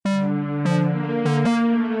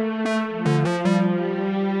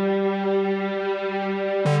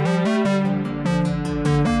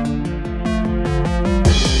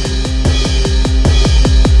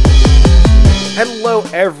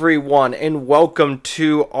everyone, and welcome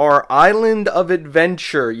to our Island of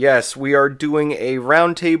Adventure. Yes, we are doing a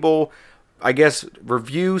roundtable,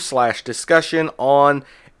 review / discussion on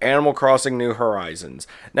Animal Crossing New Horizons.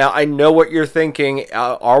 Now, I know what you're thinking.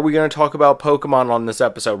 Are we going to talk about Pokemon on this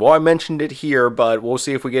episode? Well, I mentioned it here, but we'll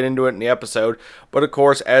see if we get into it in the episode. But of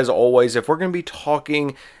course, as always, if we're going to be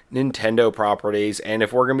talking Nintendo properties, and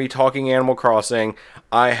if we're going to be talking Animal Crossing,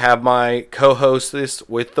 I have my co-hostess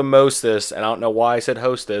with the mostest, and I don't know why I said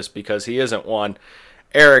hostess, because he isn't one.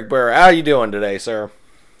 Eric Burr, how you doing today, sir?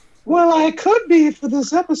 Well, I could be for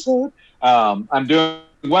this episode. I'm doing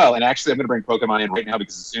well, and actually I'm going to bring Pokemon in right now,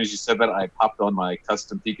 because as soon as you said that, I popped on my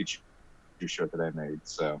custom Pikachu shirt that I made.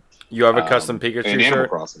 So you have a custom Pikachu shirt? Animal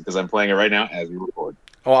Crossing, because I'm playing it right now as we record.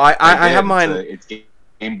 Oh, I have mine. It's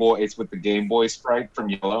Game Boy. It's with the Game Boy sprite from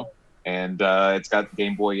Yellow, and it's got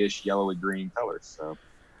Game Boy-ish yellowy green colors. So,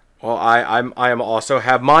 well, I am also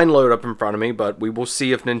have mine load up in front of me, but we will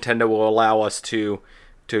see if Nintendo will allow us to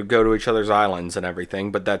go to each other's islands and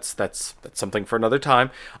everything. But that's something for another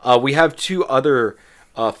time. We have two other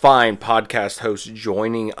fine podcast hosts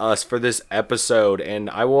joining us for this episode,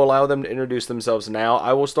 and I will allow them to introduce themselves now.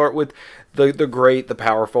 I will start with the great, the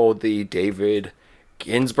powerful, the David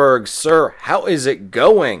Ginsburg. Sir, how is it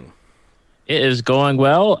going? It is going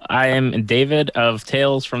well. I am David of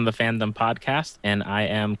Tales from the Fandom podcast, and I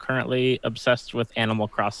am currently obsessed with Animal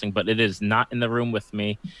Crossing, but it is not in the room with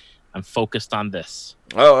me. I'm focused on this.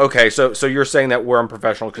 Oh, okay. So you're saying that we're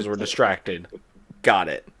unprofessional because we're distracted. Got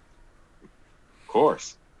it. Of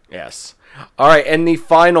course. Yes. All right, and the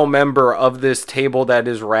final member of this table that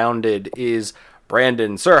is rounded is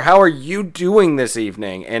Brandon. Sir, how are you doing this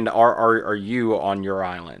evening, and are you on your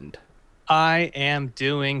island? I am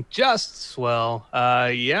doing just swell.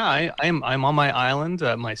 I'm on my island.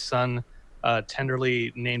 My son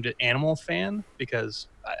tenderly named it Animal Fan because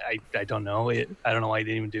I don't know it. I don't know why he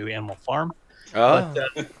didn't even do Animal Farm. Oh.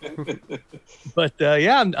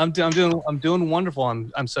 I'm doing wonderful.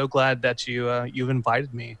 I'm so glad that you've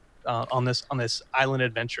invited me on this island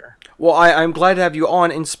adventure. Well, I'm glad to have you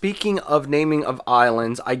on. And speaking of naming of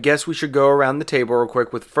islands, I guess we should go around the table real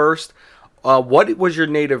quick with first, what was your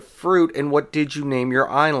native fruit and what did you name your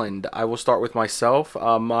island? I will start with myself.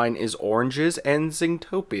 Mine is oranges and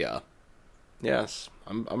Zingtopia. Yes,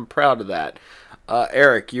 I'm proud of that.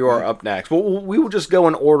 Eric, you are up next. We will just go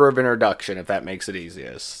in order of introduction if that makes it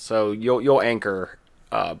easiest. So you'll anchor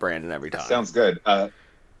Brandon every time. Sounds good. So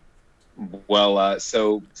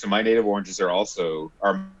my native oranges are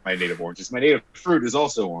my native oranges. My native fruit is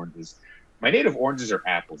also oranges. My native oranges are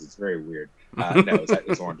apples. It's very weird.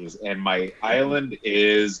 It's oranges. And my island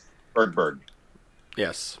is Bergburg.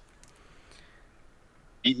 Yes.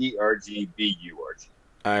 Bergburg.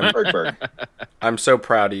 Bergburg. I'm so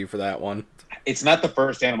proud of you for that one. It's not the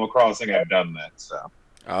first Animal Crossing I've done that, so.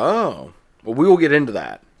 Oh. Well, we will get into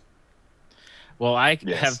that. Well, I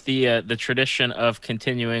have the tradition of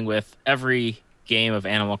continuing with every game of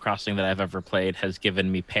Animal Crossing that I've ever played has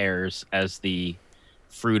given me pears as the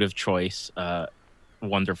fruit of choice.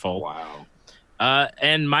 Wonderful. Wow.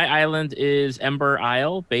 And my island is Ember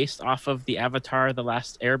Isle, based off of the Avatar: The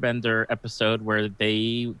Last Airbender episode where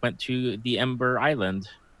they went to the Ember Island.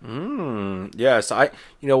 Yes,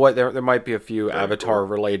 you know what? There might be a few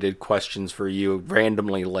Avatar-related questions for you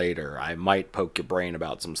randomly later. I might poke your brain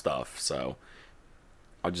about some stuff, so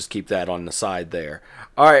I'll just keep that on the side there.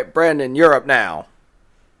 All right, Brandon, you're up now.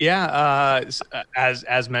 Yeah,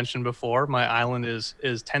 as mentioned before, my island is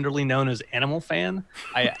tenderly known as Animal Fan.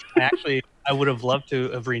 I would have loved to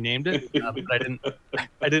have renamed it, but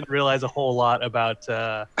I didn't realize a whole lot about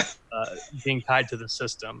being tied to the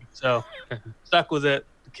system. So stuck with it.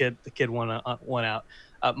 The kid won out.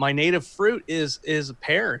 My native fruit is a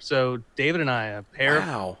pear. So David and I, a pair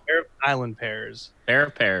of island pears. Pair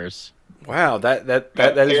of pears. Wow, that is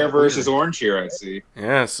pear versus orange here. I see.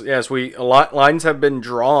 Yes. Lines have been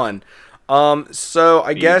drawn. So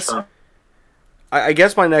I guess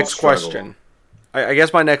my next question. I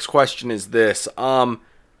guess my next question is this: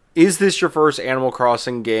 is this your first Animal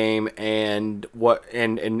Crossing game, and what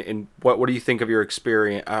do you think of your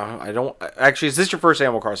experience? Is this your first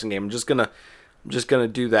Animal Crossing game? I'm just gonna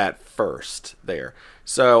do that first there.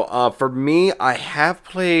 So for me, I have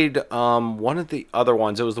played one of the other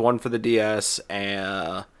ones. It was the one for the DS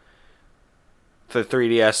and the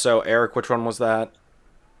 3DS. So Eric, which one was that?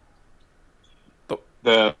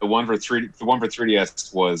 The one for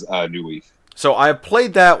 3DS was New Leaf. So I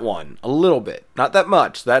played that one a little bit, not that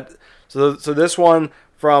much. So this one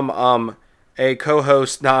from a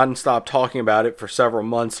co-host nonstop talking about it for several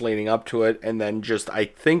months leading up to it, and then just I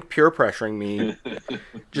think peer pressuring me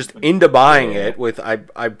just into buying it. With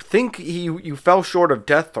I think you fell short of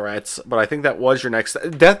death threats, but I think that was your next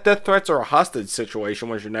death threats or a hostage situation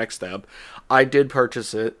was your next step. I did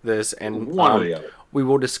purchase this, and we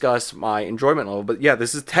will discuss my enjoyment level. But yeah,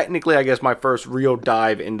 this is technically, I guess, my first real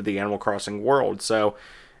dive into the Animal Crossing world. So,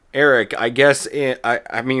 Eric, I guess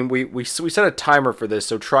I mean we set a timer for this,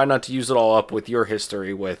 so try not to use it all up with your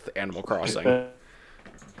history with Animal Crossing.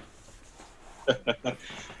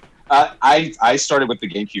 I started with the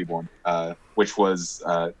GameCube one, which was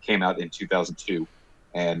came out in 2002,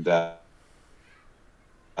 and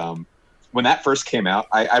when that first came out,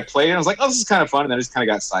 I played it and I was like, oh, this is kind of fun, and then I just kind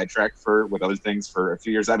of got sidetracked with other things for a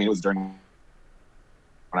few years. I mean, it was during when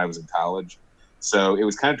I was in college. So it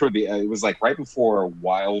was kind of it was like right before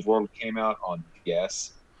Wild World came out on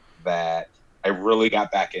DS that I really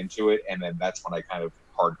got back into it. And then that's when I kind of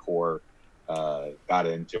hardcore got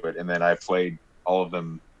into it. And then I've played all of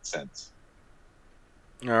them since.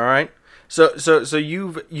 All right. So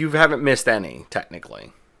you haven't missed any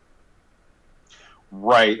technically.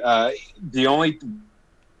 Right. The only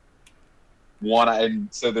one, and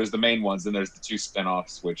so there's the main ones, and there's the two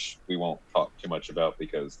spinoffs, which we won't talk too much about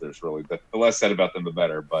because there's really the less said about them, the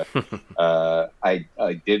better. But I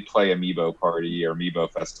did play Amiibo Party or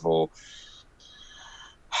Amiibo Festival,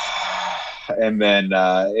 and then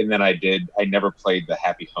I never played the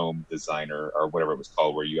Happy Home Designer or whatever it was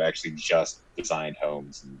called, where you actually just designed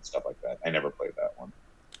homes and stuff like that. I never played that one.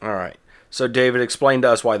 All right. So David, explain to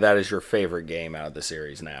us why that is your favorite game out of the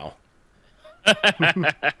series now.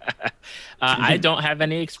 I don't have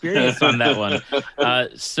any experience on that one.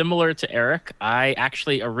 Similar to Eric, I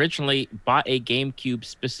actually originally bought a GameCube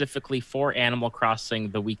specifically for Animal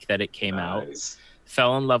Crossing the week that it came out.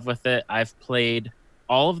 Fell in love with it. I've played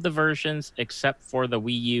all of the versions except for the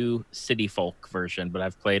Wii U City Folk version, but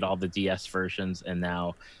I've played all the DS versions and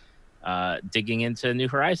now digging into New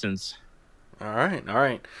Horizons. All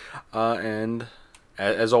right. And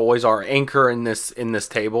as always, our anchor in this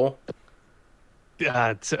table.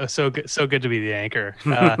 It's so good to be the anchor.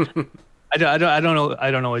 I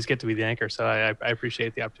don't always get to be the anchor, so I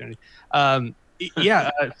appreciate the opportunity. So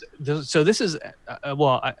this is I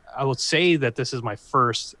will say that this is my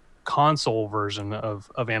first console version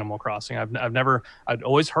of Animal Crossing. I'd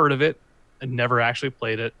always heard of it, and never actually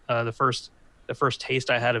played it. The first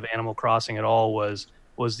taste I had of Animal Crossing at all was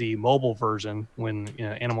the mobile version when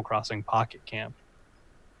Animal Crossing Pocket Camp.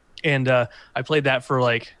 And I played that for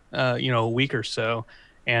like a week or so,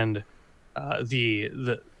 and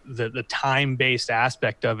the time-based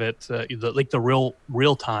aspect of it, the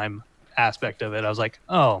real time aspect of it, I was like,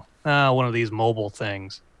 one of these mobile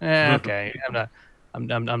things. Okay, I'm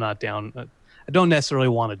not down. I don't necessarily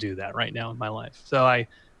want to do that right now in my life, so I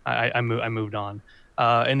moved on.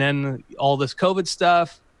 And then all this COVID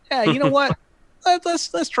stuff. Yeah, you know what?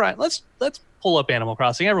 Let's try it. Let's pull up Animal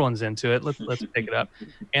Crossing. Everyone's into it. Let's pick it up.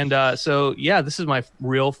 And this is my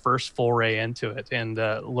real first foray into it, and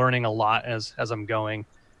learning a lot as I'm going.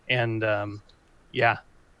 And I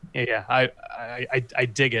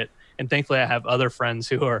dig it. And thankfully, I have other friends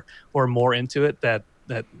who are more into it that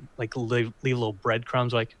like leave little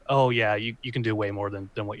breadcrumbs. Like, oh yeah, you can do way more than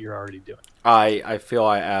what you're already doing. I feel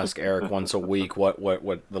I ask Eric once a week what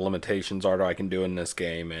the limitations are that I can do in this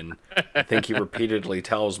game, and I think he repeatedly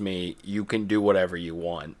tells me you can do whatever you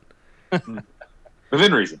want.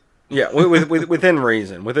 Within reason. Yeah, within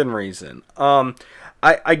reason.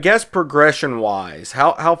 I guess progression wise,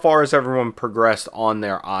 how far has everyone progressed on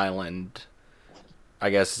their island? I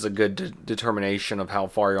guess is a good determination of how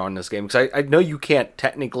far you're on this game, because I know you can't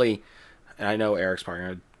technically, and I know Eric's probably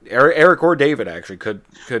gonna. Eric or David actually could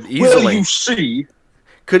easily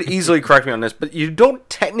could easily correct me on this, but you don't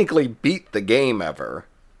technically beat the game ever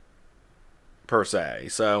per se.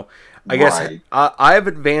 So I guess I have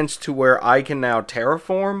advanced to where I can now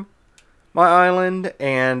terraform my island,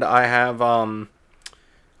 and I have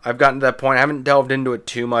I've gotten to that point. I haven't delved into it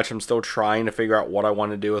too much. I'm still trying to figure out what I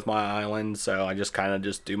want to do with my island, so I just kind of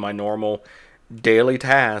just do my normal daily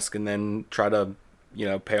task and then try to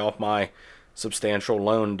pay off my substantial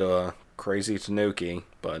loan to Crazy Tanuki,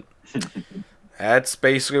 but that's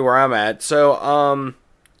basically where I'm at. So,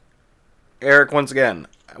 Eric, once again,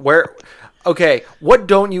 what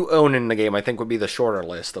don't you own in the game? I think would be the shorter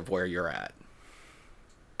list of where you're at.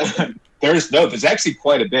 There's actually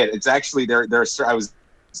quite a bit. It's actually I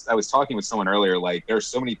was talking with someone earlier, like there's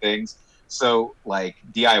so many things. So like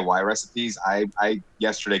DIY recipes, I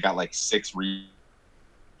yesterday got like 6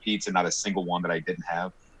 repeats and not a single one that I didn't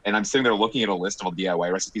have. And I'm sitting there looking at a list of all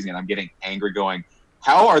DIY recipes, and I'm getting angry going,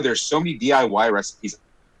 how are there so many DIY recipes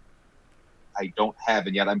I don't have,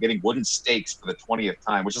 and yet I'm getting wooden stakes for the 20th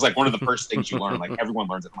time, which is like one of the first things you learn. Like everyone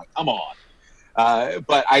learns it. I'm like, come on.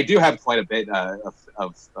 But I do have quite a bit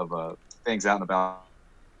of things out and about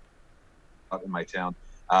in my town.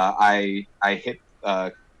 I hit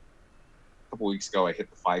a couple weeks ago. I hit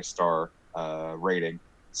the 5-star rating,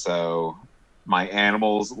 so my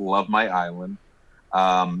animals love my island.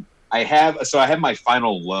 I have my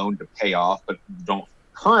final loan to pay off, but don't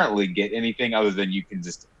currently get anything other than you can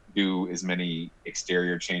just do as many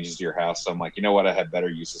exterior changes to your house. So I'm like, you know what? I have better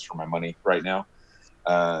uses for my money right now.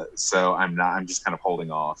 So I'm just kind of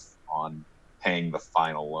holding off on paying the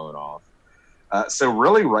final loan off. So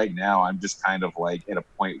really right now I'm just kind of like at a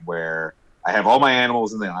point where I have all my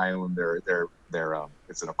animals in the island. They're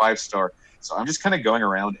it's in a 5-star. So I'm just kind of going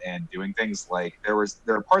around and doing things like there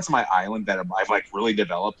are parts of my island that I've like really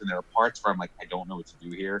developed, and there are parts where I'm like, I don't know what to do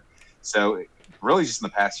here. So really just in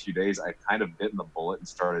the past few days, I've kind of bitten the bullet and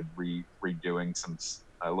started redoing some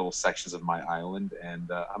little sections of my island, and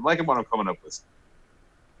I'm liking what I'm coming up with.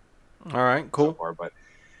 All right, cool. So far, but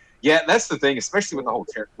yeah, that's the thing, especially with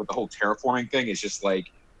the whole terraforming thing. It's just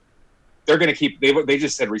like they're going to keep. They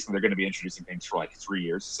just said recently they're going to be introducing things for like 3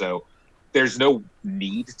 years, so there's no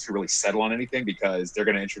need to really settle on anything because they're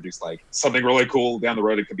going to introduce like something really cool down the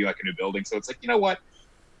road. It could be like a new building. So it's like, you know what?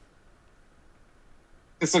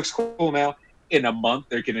 This looks cool now. In a month,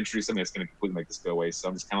 they can introduce something that's going to completely make this go away. So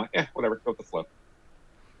I'm just kind of like, whatever, go with the flow.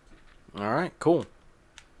 All right, cool.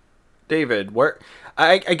 David,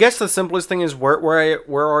 I guess the simplest thing is where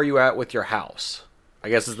are you at with your house? I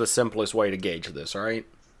guess is the simplest way to gauge this. All right.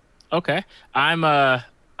 Okay,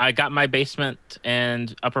 I got my basement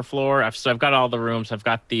and upper floor. I've got all the rooms. I've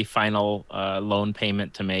got the final loan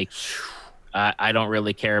payment to make. I don't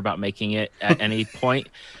really care about making it at any point.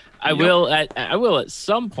 I will at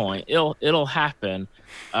some point. It'll happen.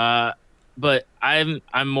 But I'm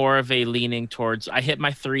more of a leaning towards. I hit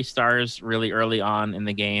my 3 stars really early on in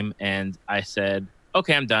the game, and I said,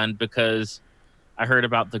 okay, I'm done, because I heard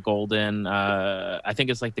about the golden. I think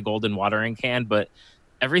it's like the golden watering can, but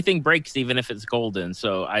everything breaks even if it's golden.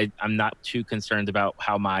 So I'm not too concerned about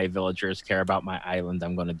how my villagers care about my island.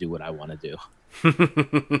 I'm going to do what I want to do.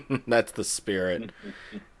 That's the spirit.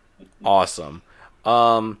 Awesome.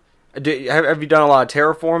 Have you done a lot of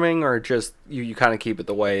terraforming, or just you kind of keep it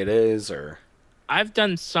the way it is? Or I've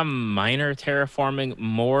done some minor terraforming,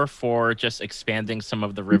 more for just expanding some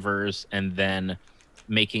of the rivers and then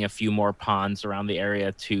making a few more ponds around the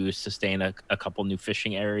area to sustain a couple new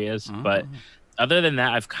fishing areas. But other than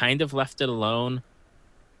that, I've kind of left it alone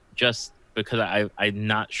just because I'm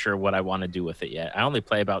not sure what I want to do with it yet. I only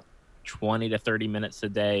play about 20 to 30 minutes a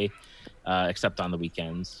day, except on the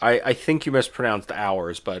weekends. I think you mispronounced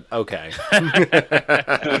hours, but okay.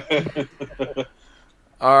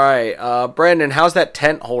 All right, Brandon, how's that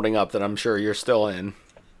tent holding up that I'm sure you're still in?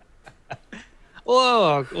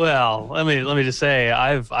 Whoa, well, let me just say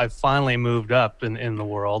I've finally moved up in the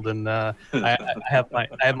world, and I have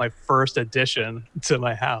my first addition to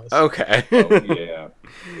my house. Okay. Oh,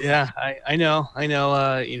 yeah. I know.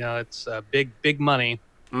 It's big money.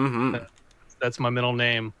 Mm-hmm. That's my middle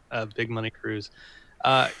name, Big Money Cruz.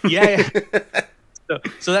 Yeah.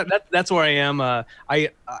 So that's where I am.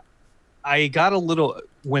 I got a little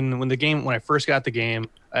when I first got the game.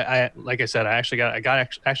 I like I said, I actually got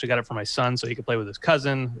it for my son so he could play with his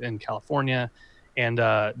cousin in California, and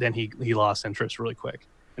then he lost interest really quick.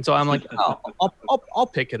 And so I'm like, I'll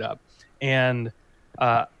pick it up, and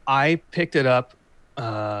I picked it up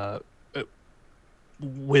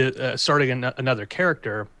with starting another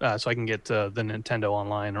character so I can get the Nintendo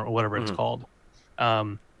Online or whatever it's called.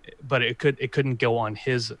 But it couldn't go on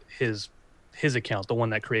his account, the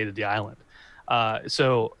one that created the island.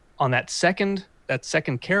 So on that second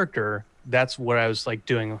character, that's what I was like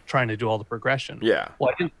trying to do all the progression. Yeah.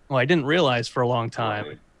 Well, I didn't realize for a long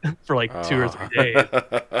time, for like 2 or 3 days,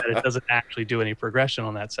 that it doesn't actually do any progression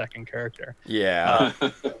on that second character. Yeah.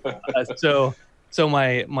 So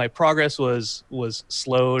my progress was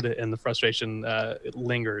slowed and the frustration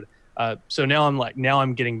lingered. So now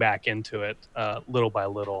I'm getting back into it little by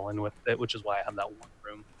little, and with it, which is why I have that one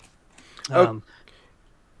room.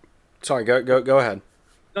 Sorry, go ahead.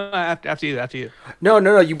 No, after you.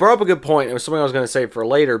 No. You brought up a good point. It was something I was going to say for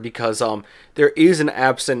later, because there is an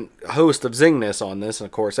absent host of Zingness on this, and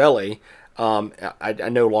of course Ellie. I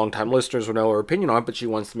know longtime listeners will know her opinion on it, but she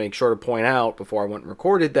wants to make sure to point out before I went and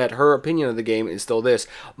recorded that her opinion of the game is still this: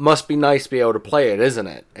 must be nice to be able to play it, isn't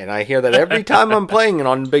it? And I hear that every time I'm playing it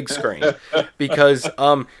on big screen, because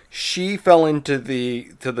she fell into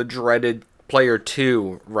the dreaded player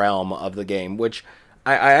 2 realm of the game, which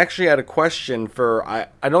I actually had a question for I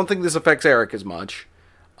don't think this affects Eric as much.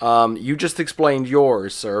 You just explained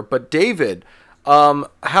yours, sir. But David,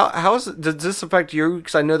 does this affect you?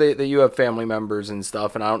 Because I know that you have family members and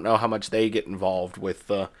stuff, and I don't know how much they get involved with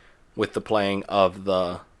the playing of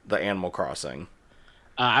the Animal Crossing.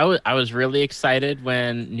 I was really excited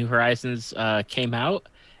when New Horizons came out,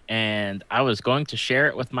 and I was going to share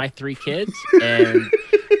it with my 3 kids. And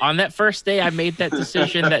on that first day, I made that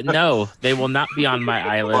decision that no, they will not be on my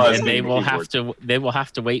island, and they will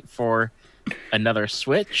have to wait for another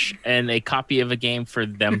Switch and a copy of a game for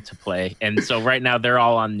them to play. And so right now they're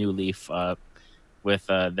all on New Leaf with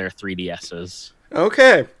their 3DSs.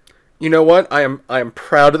 Okay. You know what? I am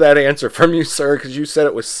proud of that answer from you, sir, because you said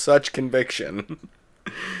it with such conviction.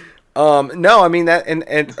 No, I mean that, and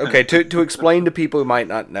okay, to explain to people who might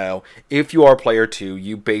not know, if you are player 2,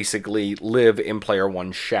 you basically live in player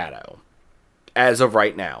 1's shadow, as of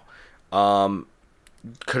right now.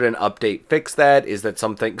 Could an update fix that? Is that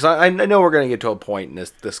something, because I know we're going to get to a point in this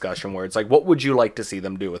discussion where it's like, what would you like to see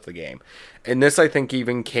them do with the game? And this, I think,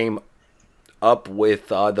 even came up with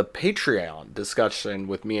the Patreon discussion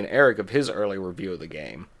with me and Eric of his early review of the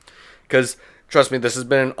game, because trust me, this has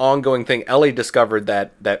been an ongoing thing. Ellie discovered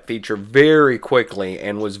that feature very quickly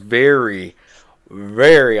and was very,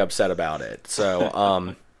 very upset about it.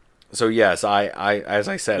 So, so yes, I as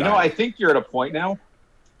I said, I think you're at a point now.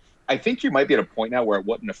 I think you might be at a point now where it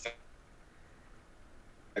wouldn't affect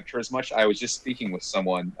her as much. I was just speaking with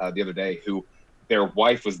someone the other day who their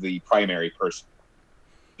wife was the primary person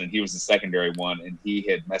and he was the secondary one, and he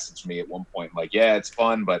had messaged me at one point like, "Yeah, it's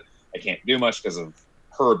fun, but I can't do much because of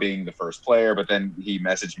her being the first player." But then he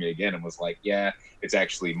messaged me again and was like, "Yeah, it's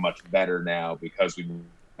actually much better now because we moved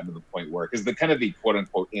to the point where," because the kind of the quote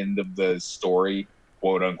unquote end of the story,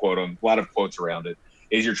 quote unquote, a lot of quotes around it,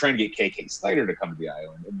 is you're trying to get KK Slider to come to the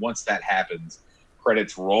island, and once that happens,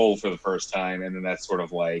 credits roll for the first time, and then that's sort of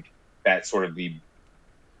the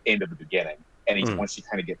end of the beginning. And once you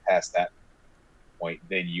kind of get past that point,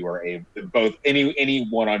 then you are able to both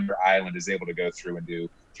anyone on your island is able to go through and do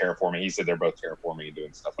terraforming. He said they're both terraforming and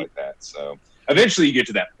doing stuff like that. So eventually you get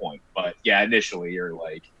to that point, but yeah, initially you're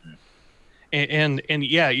like, and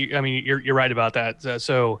yeah, you're right about that.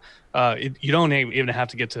 You don't even have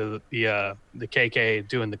to get to the KK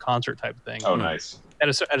doing the concert type of thing. Oh, nice. At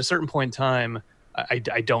a certain point in time, I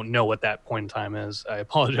don't know what that point in time is. I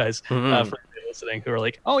apologize for anybody listening who are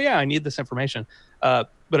like, oh yeah, I need this information.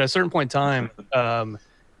 But at a certain point in time,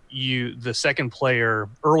 the second player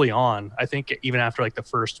early on, I think even after like the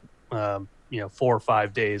first 4 or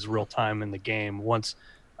 5 days real time in the game, once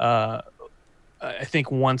I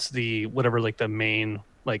think once the main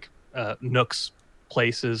Nook's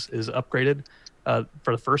place is upgraded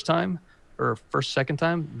for the first time or second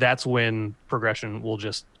time, that's when progression will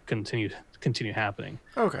just continue happening.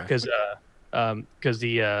 Okay. Because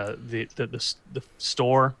the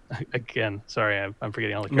store, again, sorry, I'm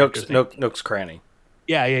forgetting all the characters. Nook's Cranny.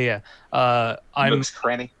 Yeah. Nook's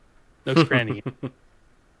Cranny. Nook's Cranny.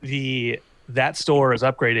 That store is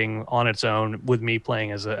upgrading on its own with me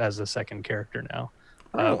playing as a second character now.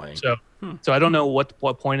 Really? So I don't know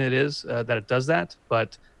what point it is that it does that,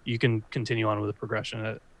 but you can continue on with the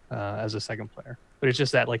progression as a second player. But it's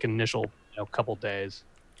just that like initial couple days.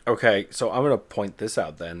 Okay, so I'm gonna point this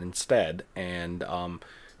out then instead, and I'm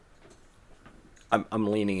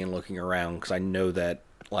leaning and looking around because I know that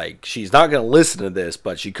like she's not gonna listen to this,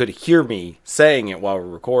 but she could hear me saying it while we're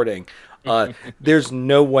recording. There's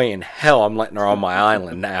no way in hell I'm letting her on my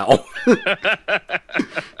island now.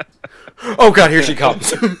 Oh God, here she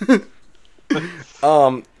comes.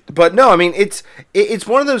 But no, I mean it's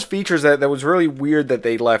one of those features that was really weird that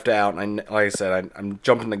they left out. And like I said, I'm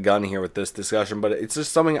jumping the gun here with this discussion, but it's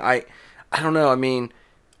just something I don't know. I mean,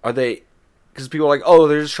 are they? Because people are like, oh,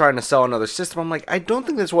 they're just trying to sell another system. I'm like, I don't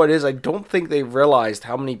think that's what it is. I don't think they realized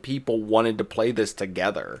how many people wanted to play this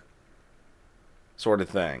together, sort of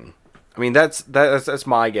thing. I mean, that's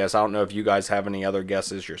my guess. I don't know if you guys have any other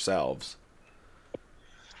guesses yourselves.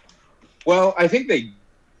 Well, I think they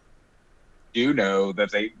do know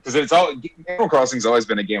that because Animal Crossing's always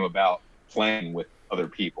been a game about playing with other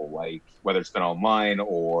people, like whether it's been online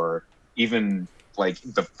or even like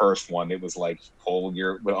the first one, it was like on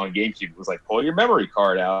GameCube, it was like pull your memory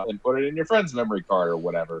card out and put it in your friend's memory card or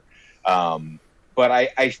whatever. But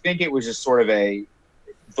I think it was just sort of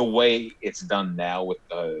the way it's done now with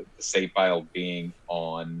the save file being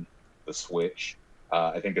on the Switch.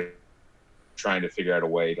 I think they're trying to figure out a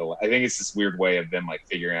way to. I think it's this weird way of them like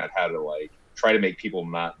figuring out how to like try to make people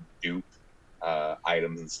not dupe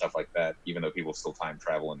items and stuff like that, even though people still time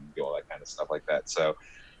travel and do all that kind of stuff like that. So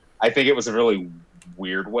I think it was a really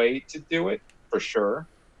weird way to do it. for sure,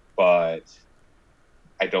 but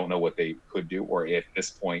I don't know what they could do, or if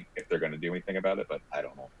they're going to do anything about it. But I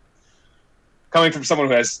don't know. Coming from someone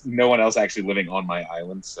who has no one else actually living on my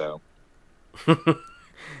island, so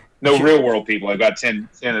no real world people. I've got 10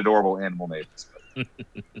 adorable animal neighbors.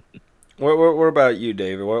 What about you,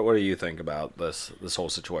 David? What do you think about this whole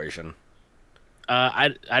situation?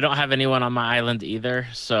 I don't have anyone on my island either,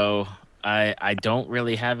 so I don't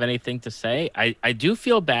really have anything to say. I do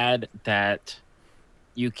feel bad that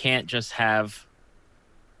you can't just have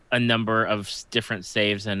a number of different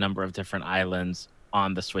saves and a number of different islands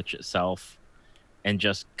on the Switch itself and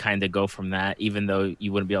just kind of go from that, even though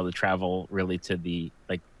you wouldn't be able to travel really to the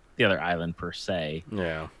other island per se.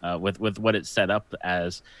 Yeah. With what it's set up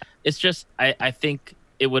as. It's just, I think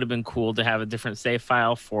it would have been cool to have a different save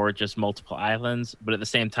file for just multiple islands, but at the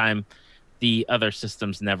same time, the other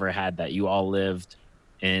systems never had that. You all lived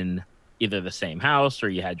in either the same house or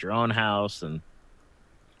you had your own house, and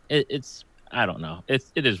it's I don't know. It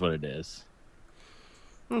is what it is.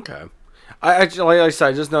 Okay. I actually, like I said,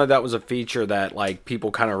 I just know that was a feature that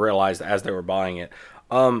people kind of realized as they were buying it.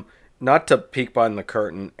 Not to peek behind the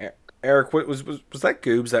curtain, Eric, was that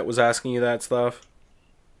Goobs that was asking you that stuff?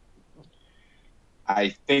 I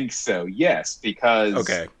think so. Yes, because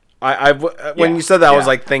okay. When you said that, I was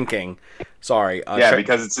thinking. Sorry.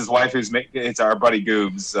 Because it's his wife who's it's our buddy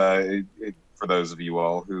Goobs. For those of you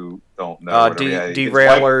all who don't know,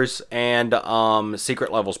 Derailers and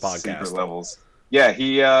Secret Levels podcast. Secret Levels. Yeah,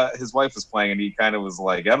 his wife was playing, and he kind of was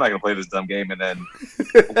like, "I'm not gonna play this dumb game." And then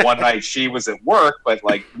one night she was at work, but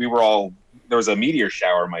we were all there was a meteor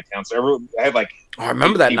shower in my town, so I had I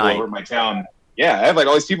remember that night over my town. Yeah, I had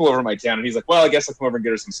all these people over in my town, and he's like, "Well, I guess I'll come over and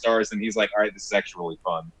get her some stars." And he's like, "All right, this is actually really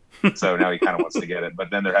fun." So now he kind of wants to get it, but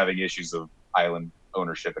then they're having issues of island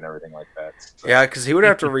ownership and everything like that. So. Yeah, because he would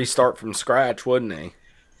have to restart from scratch, wouldn't he?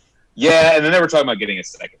 Yeah, and then they were talking about getting a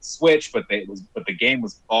second Switch, but the game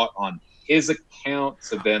was bought on his account,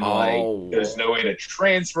 so then there's no way to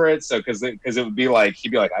transfer it. So because it would be he'd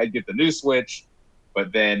be like, I'd get the new Switch,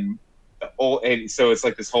 but then so it's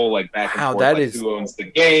this whole back and forth, who owns the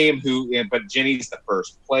game, but Jenny's the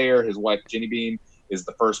first player. His wife Jenny Bean is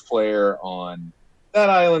the first player on that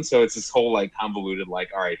island, so it's this whole convoluted all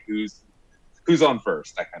right, who's on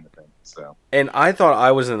first, that kind of thing. So, and I thought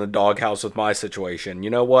I was in the doghouse with my situation. You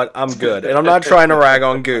know what? I'm good, and I'm not trying to rag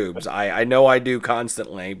on Goobs. I know I do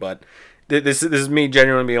constantly, but this is me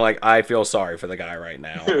genuinely being like, I feel sorry for the guy right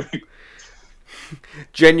now.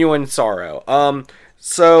 Genuine sorrow.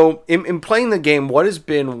 So in playing the game, what has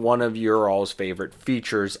been one of your all's favorite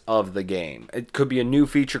features of the game? It could be a new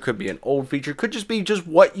feature, could be an old feature, could just be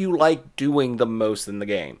what you like doing the most in the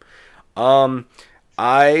game.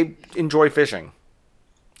 I enjoy fishing.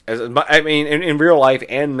 In real life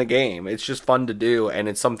and in the game, it's just fun to do, and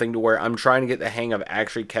it's something to where I'm trying to get the hang of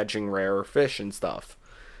actually catching rare fish and stuff.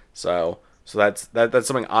 So that's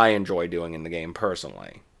something I enjoy doing in the game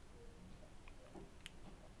personally.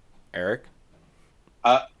 Eric?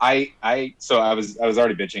 I was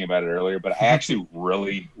already bitching about it earlier, but I actually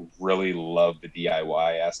really, really love the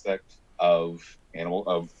DIY aspect of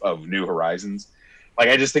New Horizons.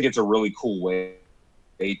 I just think it's a really cool way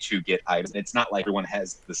to get items. It's not like everyone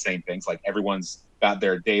has the same things. Everyone's got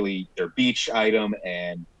their beach item,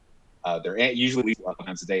 and they're usually a couple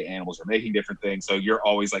times a day animals are making different things. So you're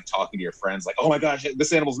always talking to your friends, oh my gosh,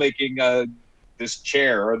 this animal's making this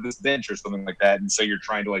chair or this bench or something like that. And so you're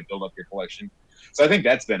trying to build up your collection. So I think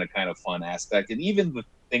that's been a kind of fun aspect. And even the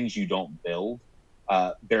things you don't build,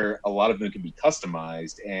 a lot of them can be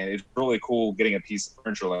customized, and it's really cool getting a piece of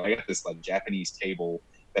furniture. I got this Japanese table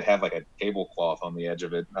that had a tablecloth on the edge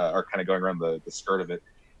of it, or kind of going around the skirt of it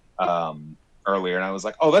earlier. And I was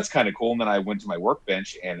like, oh, that's kind of cool. And then I went to my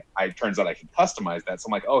workbench, and it turns out I can customize that. So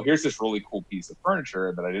I'm like, oh, here's this really cool piece of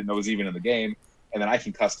furniture that I didn't know was even in the game. And then I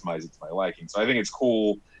can customize it to my liking. So I think it's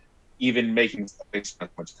cool, even making so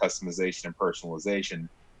much customization and personalization,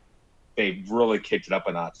 they've really kicked it up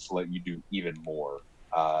a notch to let you do even more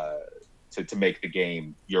to make the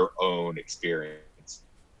game your own experience.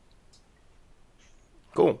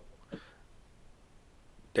 Cool.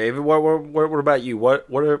 David, what about you? What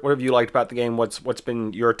have you liked about the game? What's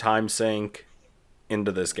been your time sink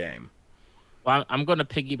into this game? Well, I'm going to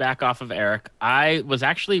piggyback off of Eric. I was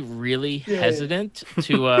actually really hesitant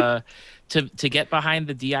to get behind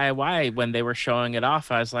the DIY when they were showing it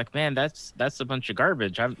off. I was like, man, that's a bunch of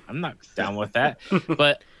garbage. I'm not down with that.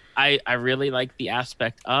 But I really like the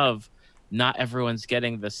aspect of not everyone's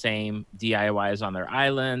getting the same DIYs on their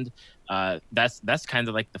island. That's kind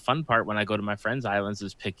of the fun part when I go to my friends' islands,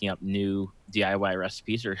 is picking up new DIY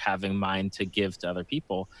recipes or having mine to give to other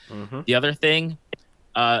people. Mm-hmm. The other thing,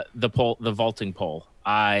 The vaulting pole.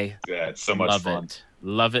 It's so much fun.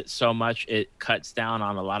 Love it so much. It cuts down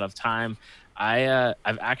on a lot of time. I've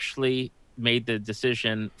actually made the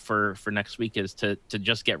decision for next week is to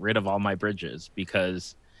just get rid of all my bridges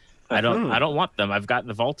because I don't want them. I've got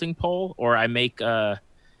the vaulting pole, or I make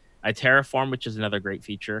I terraform, which is another great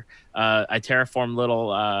feature. I terraform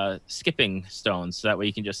little skipping stones so that way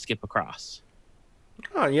you can just skip across.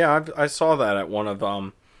 Oh yeah, I saw that at one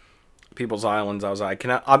of people's islands. I was like,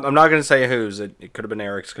 I'm not going to say whose. It could have been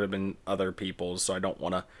Eric's, could have been other people's. So I don't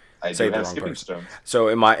want to say the wrong person. Stones. So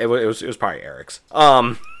it was probably Eric's.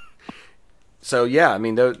 So yeah, I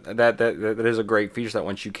mean that is a great feature that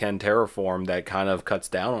once you can terraform, that kind of cuts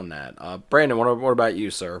down on that. Brandon, what about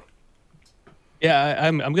you, sir? Yeah,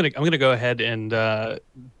 I'm gonna go ahead and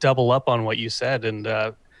double up on what you said, and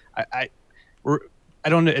I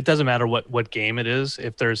don't. It doesn't matter what game it is.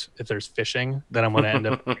 If there's fishing, then I'm gonna end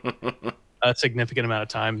up a significant amount of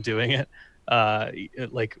time doing it.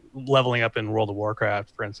 Like leveling up in World of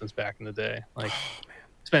Warcraft, for instance, back in the day. Like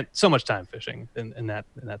spent so much time fishing in that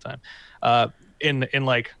time. In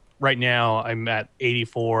like right now, I'm at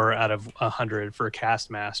 84 out of 100 for a cast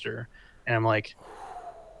master, and I'm like,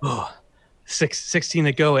 16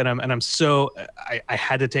 to go, and I'm so I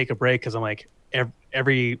had to take a break because I'm like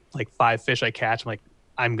every like 5 fish I catch, I'm like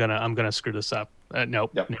I'm gonna screw this up.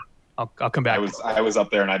 Nope. I'll come back. I was up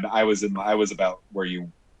there, and I was about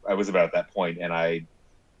at that point, and I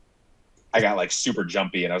got like super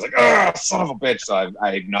jumpy, and I was like, "Oh, son of a bitch!" So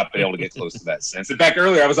I've not been able to get close to that since. In fact,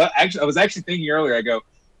 earlier I was actually thinking earlier. I go,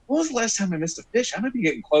 "When was the last time I missed a fish? I might be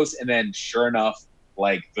getting close." And then, sure enough,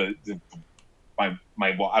 like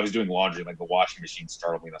I was doing laundry, like the washing machine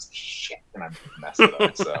startled me, and I was like, "Shit!" And I messed it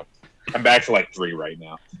up. So I'm back to like 3 right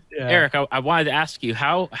now. Yeah. Eric, I wanted to ask you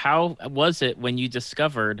how was it when you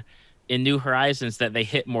discovered in New Horizons that they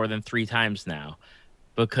hit more than 3 times now?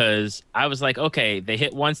 Because I was like, okay, they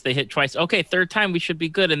hit once, they hit twice. Okay, 3rd time we should be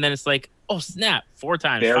good. And then it's like, oh snap, 4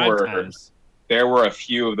 times, 5 times. There were a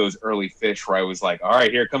few of those early fish where I was like, all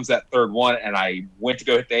right, here comes that 3rd one. And I went to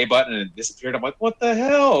go hit the A button and it disappeared. I'm like, what the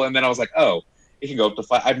hell? And then I was like, oh, it can go up to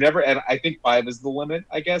 5. And I think 5 is the limit,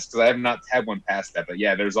 I guess, because I have not had one past that. But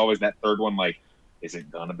yeah, there's always that 3rd one. Like, is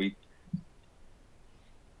it gonna be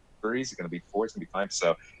 3? Is it gonna be 4? It's gonna be 5.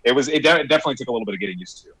 So it definitely took a little bit of getting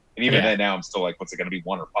used to. And even then, now I'm still like, what's it gonna be,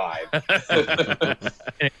 1 or 5?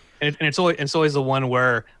 and it's always the one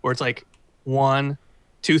where it's like 1,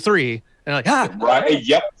 2, 3, and like right,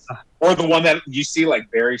 yep. Or the one that you see like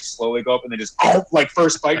very slowly go up and then just like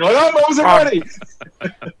first bite, you're like, oh, I wasn't ready.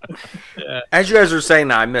 As you guys are saying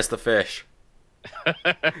that, I missed the fish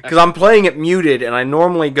because I'm playing it muted, and I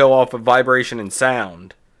normally go off of vibration and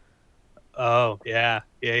sound. Oh yeah.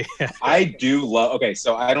 I do love. Okay,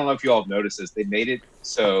 so I don't know if you all have noticed this. They made it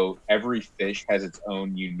so every fish has its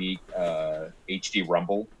own unique HD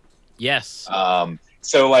rumble. Yes.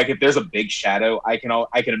 So like if there's a big shadow, I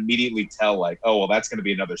can immediately tell like, oh well, that's going to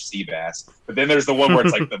be another sea bass. But then there's the one where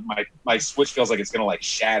it's like my switch feels like it's going to like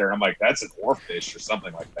shatter. And I'm like, that's an oarfish or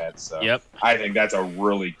something like that. So yep. I think that's a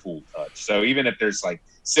really cool touch. So even if there's like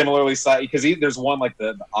similarly sized, because there's one like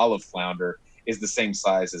the olive flounder is the same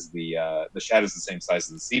size as the shadow's the same size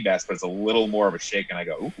as the sea bass, but it's a little more of a shake. And I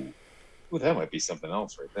go, ooh, that might be something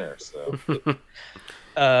else right there. So.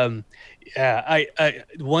 Yeah, I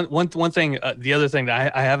one thing, the other thing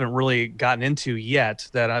that I haven't really gotten into yet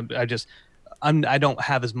that I don't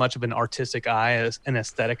have as much of an artistic eye, as an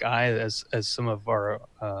aesthetic eye as some of our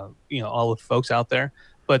all the folks out there.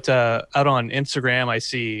 But out on Instagram, I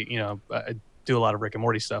see I do a lot of Rick and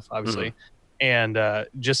Morty stuff, obviously, and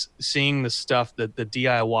just seeing the stuff that the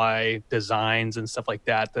DIY designs and stuff like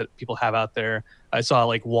that people have out there. I saw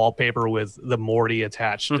like wallpaper with the Morty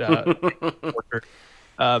attached.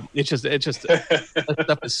 It's just that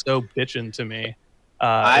stuff is so bitchin' to me.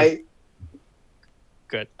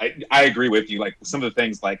 Good. I agree with you. Like some of the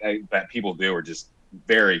things like that people do are just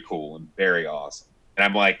very cool and very awesome. And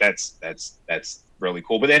I'm like, that's really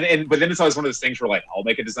cool. But then it's always one of those things where like I'll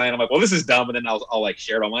make a design. I'm like, well, this is dumb, and then I'll like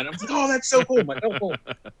share it online. I'm like, oh, that's so cool. I'm like, oh, cool.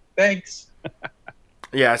 Thanks.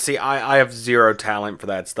 Yeah, see, I have zero talent for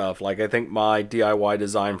that stuff. Like I think my DIY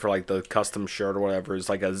design for like the custom shirt or whatever is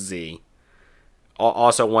like a Z.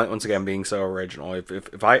 Also, once again, being so original.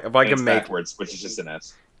 If I can make backwards, which is just an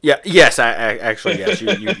S. Yeah. Yes. Actually, yes.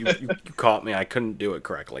 You caught me. I couldn't do it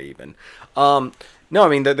correctly even. No, I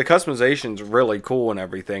mean the customization's really cool and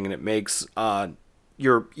everything, and it makes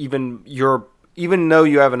even though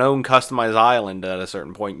you have an own customized island at a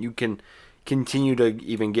certain point, you can continue to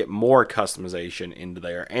even get more customization into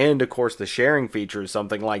there. And of course, the sharing feature is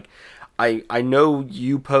something like I know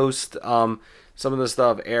you post some of the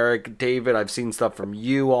stuff. Eric, David, I've seen stuff from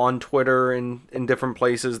you on Twitter and in different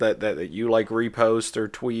places that you like repost or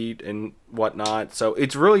tweet and whatnot. So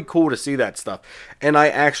it's really cool to see that stuff. And I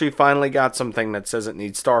actually finally got something that says it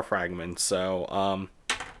needs star fragments. So,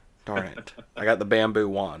 darn it. I got the bamboo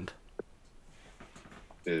wand.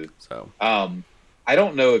 Dude. So, I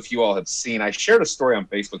don't know if you all have seen. I shared a story on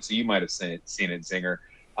Facebook, so you might have seen it, Zinger.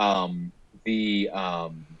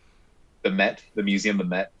 The Met, the museum, the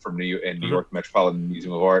Met from New York Metropolitan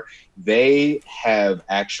Museum of Art. They have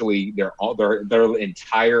actually their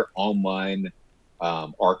entire online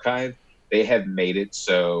archive. They have made it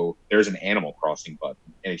so there's an Animal Crossing button,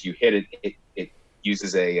 and if you hit it, it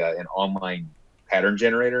uses an online pattern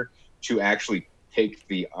generator to actually take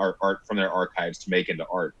the art from their archives to make into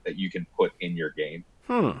art that you can put in your game.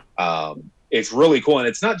 It's really cool, and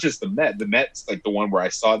it's not just the Met. The Met's like the one where I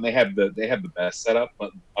saw it, and they have the best setup.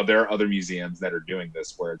 But there are other museums that are doing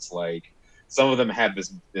this, where it's like some of them have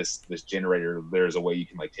this generator. There's a way you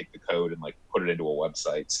can like take the code and like put it into a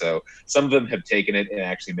website. So some of them have taken it and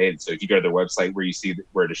actually made it. So if you go to their website where you see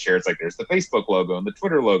where to share, it's like there's the Facebook logo and the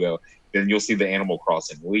Twitter logo. Then you'll see the Animal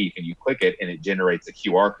Crossing leaf, and you click it, and it generates a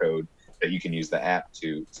QR code that you can use the app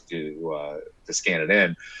to scan it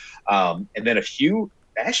in. And then a few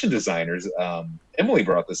fashion designers, Emily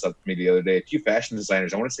brought this up to me the other day. A few fashion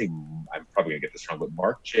designers, I want to say, I'm probably gonna get this wrong, but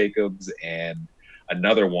Marc Jacobs and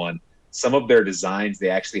another one, some of their designs, they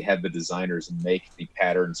actually had the designers make the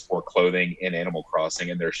patterns for clothing in Animal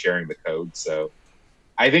Crossing, and they're sharing the code. So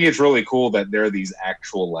I think it's really cool that there are these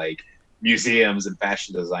actual like museums and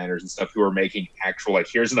fashion designers and stuff who are making actual, like,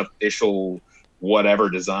 here's an official whatever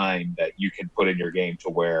design that you can put in your game to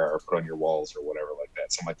wear or put on your walls or whatever like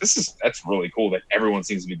that. So I'm like, that's really cool that everyone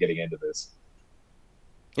seems to be getting into this.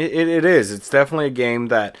 It is. It's definitely a game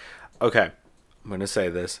that, okay, I'm going to say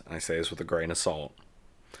this, and I say this with a grain of salt.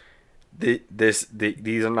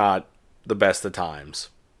 These are not the best of times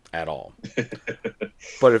at all.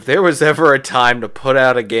 But if there was ever a time to put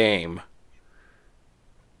out a game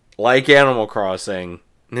like Animal Crossing,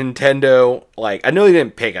 Nintendo, like, I know they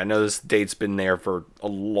didn't pick. I know this date's been there for a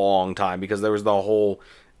long time because there was the whole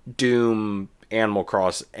Doom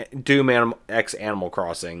X Animal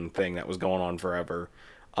Crossing thing that was going on forever.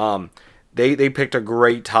 They picked a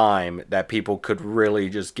great time that people could really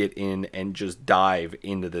just get in and just dive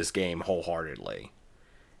into this game wholeheartedly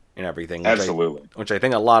and everything. Absolutely. Which I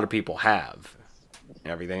think a lot of people have.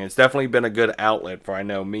 And everything. It's definitely been a good outlet for, I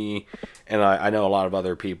know, me, and I know a lot of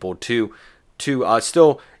other people to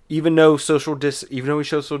still, even though we social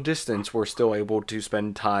distance, we're still able to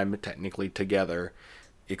spend time technically together,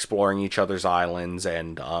 exploring each other's islands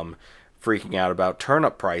and freaking out about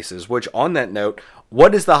turnip prices. Which, on that note,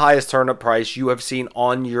 what is the highest turnip price you have seen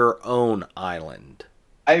on your own island?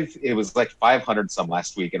 It was like 500 some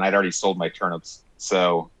last week, and I'd already sold my turnips,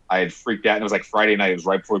 so I had freaked out. And it was like Friday night. It was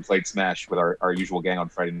right before we played Smash with our usual gang on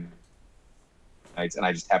Friday nights, and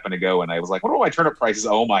I just happened to go, and I was like, "What are my turnip prices?"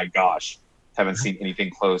 Oh my gosh! Haven't seen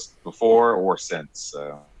anything close before or since.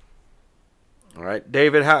 So. All right,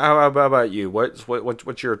 David. How about you?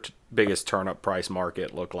 What's your biggest turnip price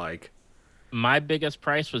market look like? My biggest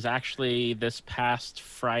price was actually this past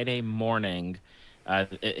Friday morning.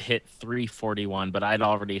 It hit $3.41, but I'd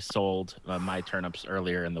already sold my turnips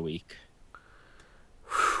earlier in the week.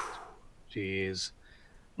 Jeez,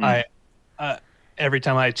 every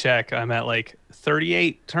time I check, I'm at like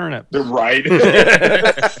 38 turnips. Right.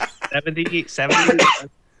 70.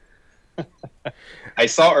 I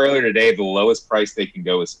saw earlier today the lowest price they can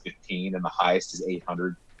go is 15 and the highest is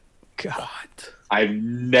 800. God.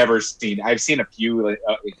 I've seen a few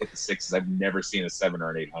hit the 6s. I've never seen a 7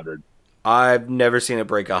 or an 800. I've never seen it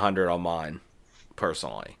break 100 on mine,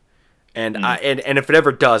 personally. And and if it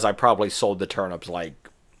ever does, I probably sold the turnips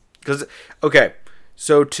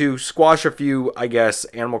so to squash a few, I guess,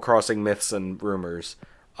 Animal Crossing myths and rumors,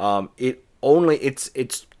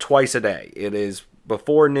 it's twice a day. It is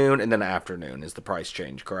before noon and then afternoon is the price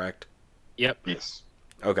change, correct? Yep. Yes.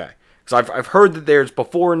 Okay. Because I've heard that there's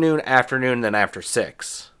before noon, afternoon, and then after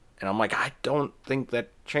 6. And I'm like, I don't think that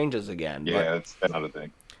changes again. Yeah, that's not a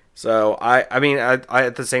thing. So, I mean, I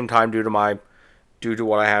at the same time, due to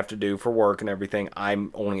what I have to do for work and everything,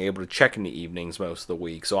 I'm only able to check in the evenings most of the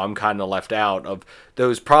week. So I'm kind of left out of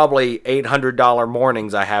those probably $800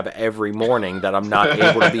 mornings I have every morning that I'm not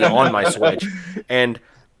able to be on my Switch. And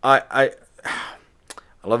I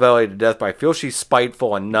love Ellie to death, but I feel she's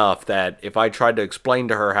spiteful enough that if I tried to explain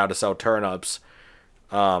to her how to sell turnips,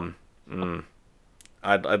 I'd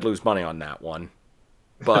lose money on that one.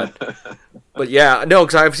 But yeah, no,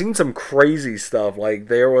 because I've seen some crazy stuff. Like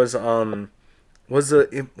there was Was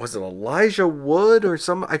it Elijah Wood or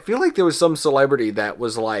some? I feel like there was some celebrity that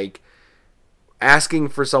was like asking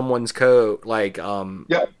for someone's code, like code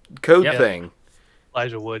thing.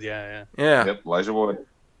 Elijah Wood, yeah. Yep, Elijah Wood.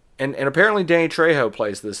 And apparently Danny Trejo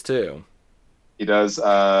plays this too. He does.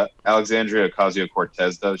 Alexandria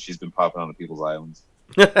Ocasio-Cortez does. She's been popping onto people's islands.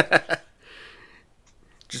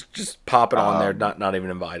 just popping on there, not even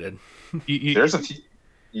invited. There's a few.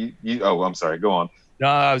 I'm sorry. Go on. No,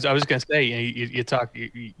 I was going to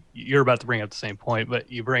say, you're about to bring up the same point,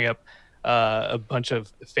 but you bring up a bunch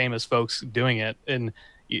of famous folks doing it, and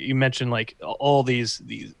you mentioned like all these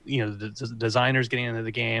the designers getting into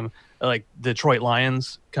the game, like Detroit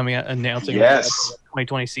Lions coming out announcing the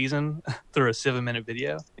 2020 season through a 7-minute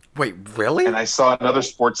video. Wait, really? And I saw another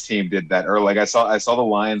sports team did that, or like I saw the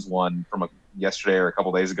Lions one from yesterday or a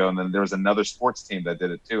couple days ago, and then there was another sports team that did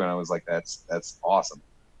it too, and I was like, that's awesome.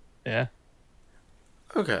 Yeah.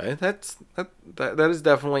 Okay, that is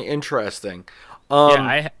definitely interesting.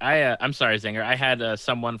 I'm sorry, Zinger. I had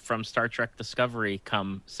someone from Star Trek Discovery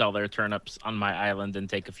come sell their turnips on my island and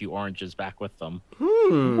take a few oranges back with them.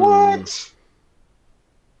 What?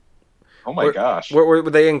 Oh my gosh! Were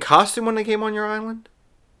they in costume when they came on your island?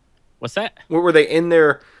 What's that? Were they in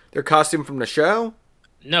their costume from the show?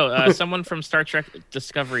 No, someone from Star Trek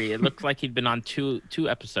Discovery. It looked like he'd been on two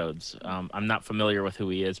episodes. I'm not familiar with who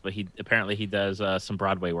he is, but he does some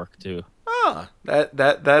Broadway work too. Ah, that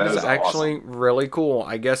is actually awesome. Really cool.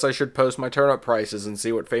 I guess I should post my turnip prices and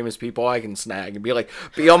see what famous people I can snag and be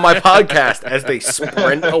on my podcast as they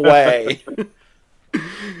sprint away.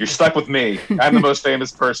 You're stuck with me. I'm the most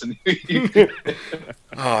famous person.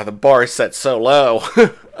 The bar is set so low.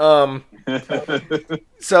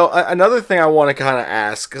 So another thing I want to kind of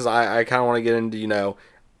ask, because I kind of want to get into,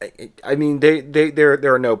 I mean,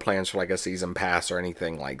 there are no plans for like a season pass or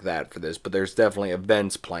anything like that for this, but there's definitely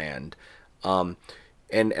events planned. And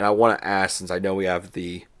I want to ask, since I know we have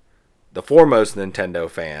the foremost Nintendo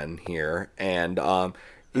fan here, and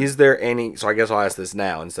is there any? So I guess I'll ask this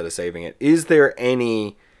now instead of saving it. Is there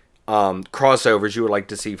any crossovers you would like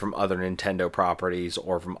to see from other Nintendo properties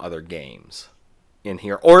or from other games in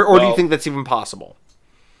here, or do you think that's even possible?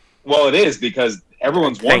 Well, it is, because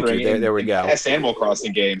everyone's wondering. There we go. In past Animal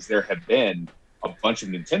Crossing games, there have been a bunch of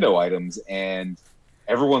Nintendo items, and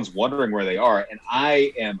everyone's wondering where they are. And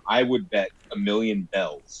I would bet $1 million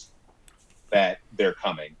that they're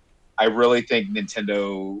coming. I really think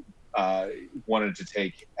Nintendo wanted to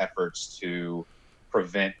take efforts to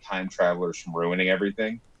prevent time travelers from ruining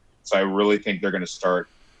everything. So I really think they're going to start,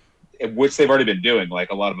 which they've already been doing.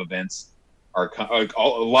 Like a lot of events a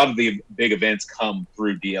lot of the big events come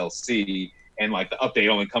through DLC, and like the update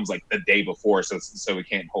only comes like the day before, so we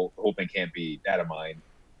can't the whole thing can't be data mined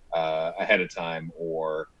ahead of time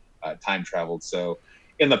or time traveled. So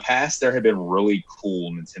in the past, there have been really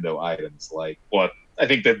cool Nintendo items. Like, well, I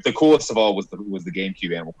think that the coolest of all was the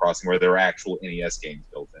GameCube Animal Crossing, where there were actual NES games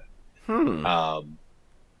built in.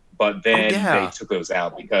 But then they took those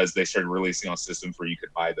out because they started releasing on systems where you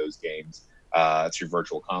could buy those games through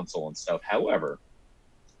Virtual Console and stuff. However,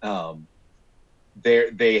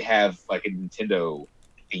 they have like a Nintendo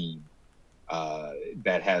theme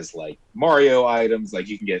that has like Mario items. Like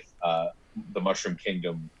you can get the Mushroom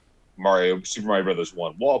Kingdom Super Mario Brothers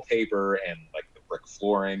 1 wallpaper and like the brick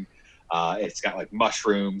flooring. It's got like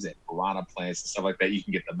mushrooms and piranha plants and stuff like that. You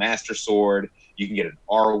can get the Master Sword. You can get an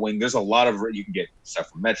R-Wing. There's a lot of, you can get stuff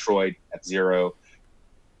from Metroid, F-Zero.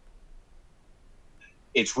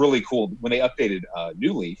 It's really cool. When they updated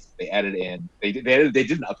New Leaf, they added in, they did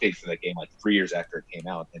an update for that game like 3 years after it came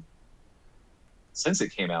out. And since it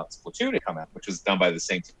came out, Splatoon had come out, which was done by the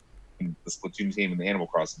same team. The Splatoon team and the Animal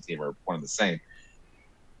Crossing team are one of the same.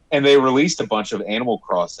 And they released a bunch of Animal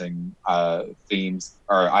Crossing themes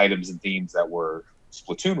or items and themes that were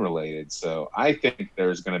Splatoon related. So I think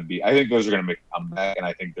those are going to make a comeback, and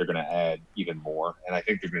I think they're going to add even more. And I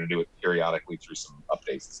think they're going to do it periodically through some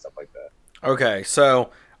updates and stuff like that. Okay, so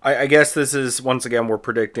I guess this is, once again, we're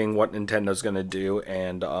predicting what Nintendo's going to do,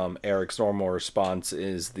 and Eric's normal response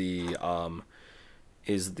is why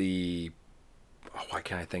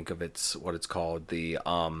can't I think of what it's called? The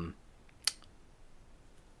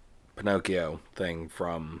Pinocchio thing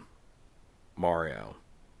from Mario.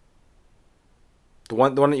 The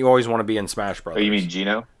one that you always want to be in Smash Brothers. Oh, you mean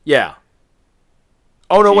Geno? Yeah.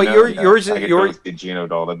 Oh no, Geno? wait, yours the Geno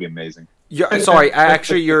doll. That'd be amazing. Sorry,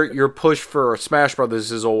 actually, your push for Smash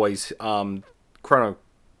Brothers is always Chrono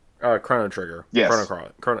Trigger. Yes.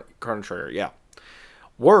 Chrono Trigger. Yeah.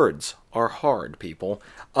 Words are hard, people.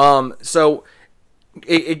 So,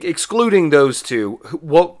 excluding those two,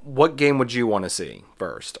 what game would you want to see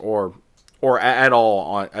first, or or at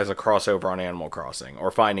all as a crossover on Animal Crossing,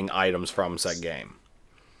 or finding items from said game.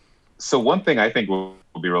 So one thing I think will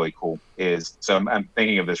be really cool is, so I'm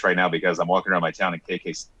thinking of this right now because I'm walking around my town and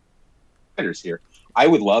KK Slider's here. I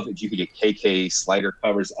would love if you could get KK Slider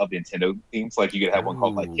covers of Nintendo themes. Like you could have one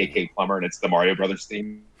called like KK Plumber, and it's the Mario Brothers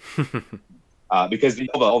theme. Because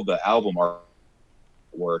all the album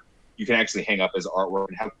artwork you can actually hang up as artwork,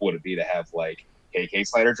 and how cool would it be to have like KK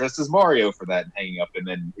Slider dressed as Mario for that and hanging up, and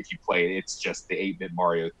then if you play it, it's just the 8-bit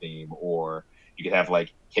Mario theme. Or you could have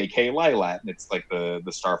like KK Lilat, and it's like the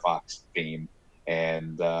Star Fox theme.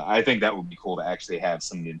 And I think that would be cool to actually have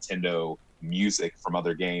some Nintendo music from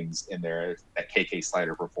other games in there that KK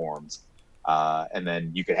Slider performs. And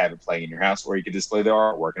then you could have it playing in your house, or you could display the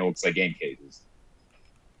artwork and it looks like game cases.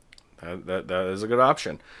 That is a good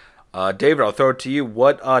option. David, I'll throw it to you.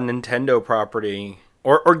 What Nintendo property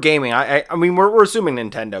or gaming? I mean, we're assuming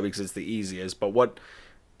Nintendo because it's the easiest. But what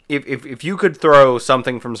if you could throw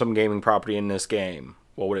something from some gaming property in this game?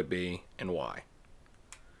 What would it be and why?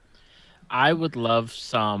 I would love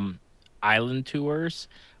some island tours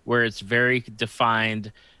where it's very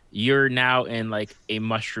defined. You're now in like a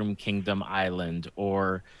Mushroom Kingdom island,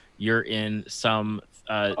 or you're in some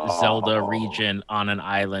Zelda region on an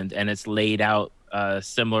island, and it's laid out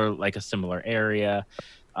similar area.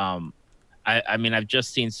 I mean, I've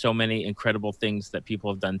just seen so many incredible things that people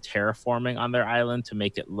have done terraforming on their island to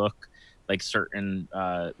make it look like certain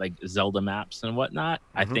like Zelda maps and whatnot.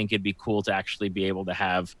 Mm-hmm. I think it'd be cool to actually be able to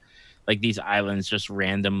have like these islands just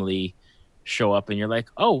randomly show up, and you're like,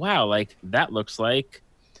 oh wow, like that looks like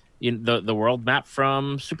the world map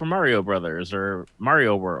from Super Mario Brothers or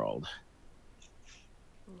Mario World.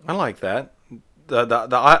 I like that.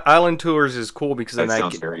 The island tours is cool because that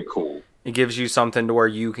sounds very cool. It gives you something to where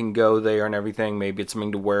you can go there and everything. Maybe it's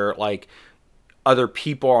something to where like other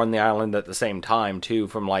people are on the island at the same time too.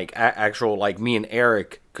 From like actual like me and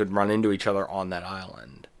Eric could run into each other on that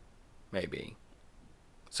island, maybe.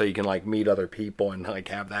 So you can like meet other people and like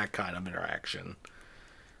have that kind of interaction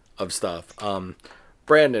of stuff.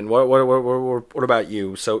 Brandon, what about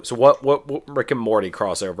you? So what Rick and Morty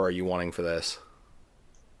crossover are you wanting for this?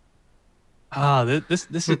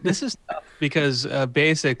 This is tough because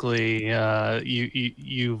basically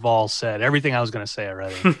you've all said everything I was going to say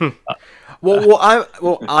already.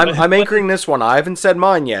 I'm anchoring this one. I haven't said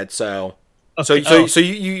mine yet, so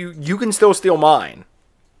you can still steal mine.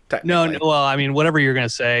 No. Well, I mean, whatever you're going to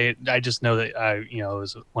say, I just know that it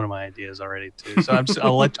was one of my ideas already too. So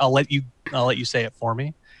I'll let you say it for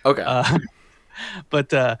me. Okay.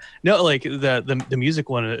 But no, like the music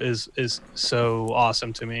one is so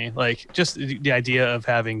awesome to me. Like just the idea of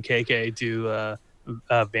having KK do a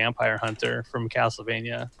Vampire Hunter from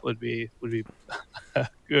Castlevania would be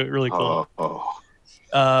really cool.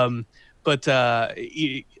 But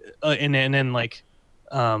and then like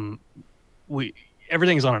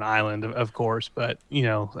everything's on an island, of course, but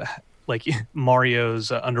like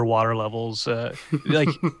Mario's underwater levels, like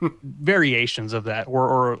variations of that,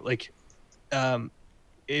 or like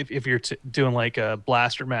if you're doing like a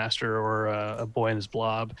Blaster Master or a Boy and His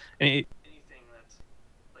Blob, anything that's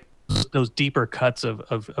like those deeper cuts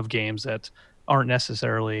of games that aren't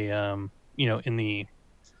necessarily in the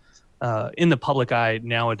public eye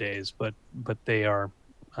nowadays, but they are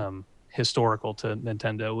historical to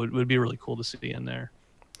Nintendo would be really cool to see in there.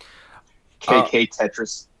 KK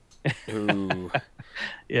Tetris. Ooh.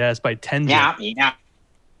 Yeah, it's by Tengen.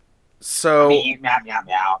 So amazing.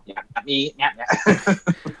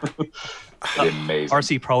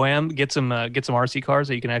 RC Pro-Am, get some RC cars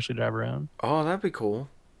that you can actually drive around. Oh, that'd be cool.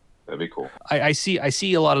 That'd be cool. I see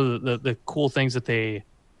a lot of the cool things that they,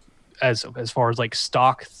 as far as like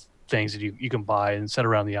stock things that you can buy and set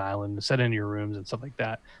around the island, set in your rooms and stuff like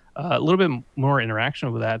that. A little bit more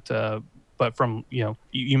interaction with that, but from you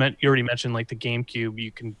already mentioned like the GameCube,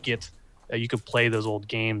 you could play those old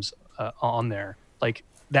games on there. Like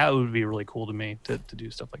that would be really cool to me to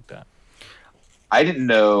do stuff like that. I didn't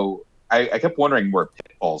know. I kept wondering where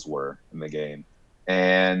pitfalls were in the game,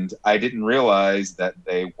 and I didn't realize that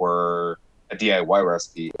they were a DIY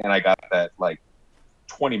recipe. And I got that like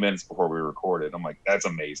 20 minutes before we recorded. I'm like, that's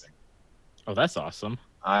amazing. Oh, that's awesome.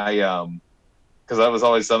 Because that was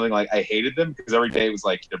always something like I hated them because every day it was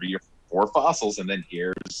like there'd be 4 fossils, and then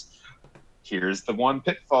here's the one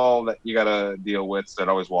pitfall that you gotta deal with. So I'd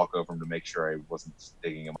always walk over them to make sure I wasn't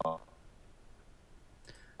digging them up.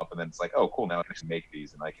 And then it's like, oh, cool! Now I can actually make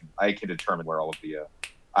these, and I can determine where all of the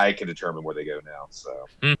I can determine where they go now. So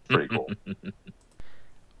pretty cool.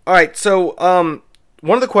 All right, so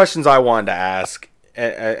one of the questions I wanted to ask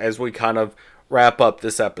as we kind of wrap up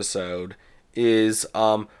this episode is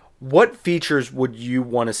what features would you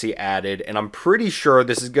want to see added? And I'm pretty sure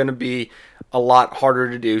this is going to be a lot harder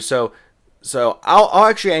to do. So I'll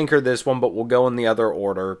actually anchor this one, but we'll go in the other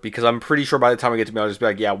order because I'm pretty sure by the time we get to me, I'll just be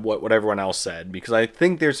like, yeah, what everyone else said, because I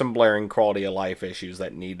think there's some blaring quality of life issues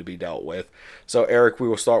that need to be dealt with. So Eric, we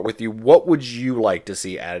will start with you. What would you like to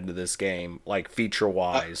see added to this game, like feature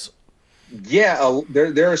wise?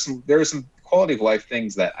 There are some quality of life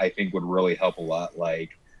things that I think would really help a lot.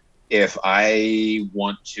 Like if I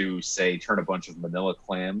want to say turn a bunch of manila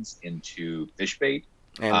clams into fish bait.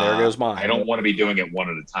 And there goes mine. I don't want to be doing it one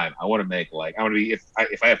at a time. I want to make if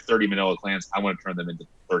I have 30 manila clams, I want to turn them into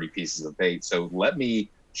 30 pieces of bait. So let me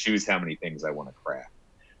choose how many things I want to craft.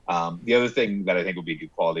 The other thing that I think would be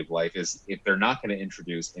good quality of life is if they're not going to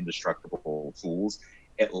introduce indestructible tools,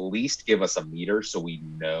 at least give us a meter so we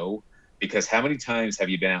know. Because how many times have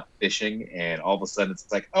you been out fishing and all of a sudden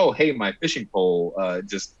it's like, oh, hey, my fishing pole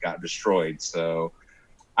just got destroyed, so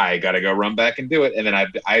I got to go run back and do it. And then I've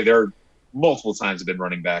either multiple times I've been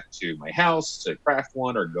running back to my house to craft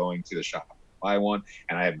one or going to the shop to buy one,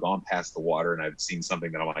 and I have gone past the water and I've seen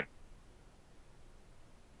something that I'm like,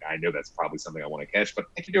 I know that's probably something I want to catch, but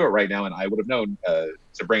I can do it right now, and I would have known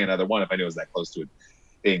to bring another one if I knew it was that close to it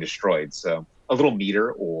being destroyed. So a little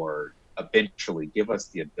meter, or eventually give us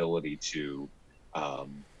the ability to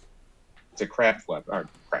craft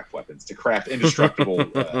weapons, to craft indestructible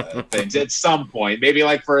things at some point, maybe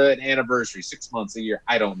like for an anniversary, 6 months, a year,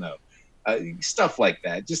 I don't know. Stuff like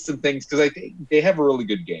that, just some things, because I think they have a really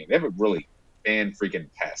good game. They have a really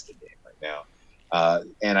fan-freaking-tastic game right now,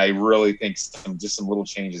 and I really think some little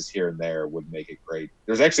changes here and there would make it great.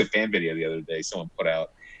 There was actually a fan video the other day someone put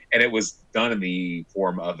out, and it was done in the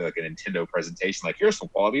form of like a Nintendo presentation, like here's some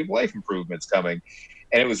quality of life improvements coming,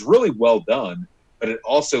 and it was really well done. But it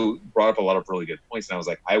also brought up a lot of really good points, and I was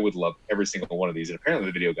like, I would love every single one of these. And apparently,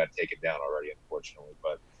 the video got taken down already, unfortunately,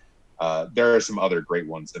 but. There are some other great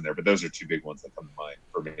ones in there, but those are two big ones that come to mind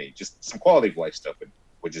for me. Just some quality of life stuff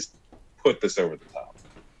would just put this over the top.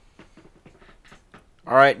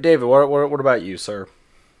 All right, David, what about you, sir?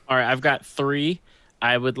 All right, I've got 3.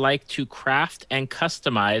 I would like to craft and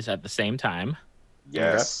customize at the same time.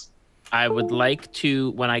 Yes. I would like to,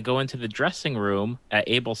 when I go into the dressing room at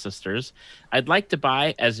Able Sisters, I'd like to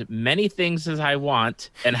buy as many things as I want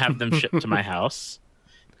and have them shipped to my house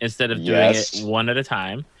instead of doing it one at a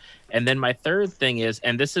time. And then my third thing is,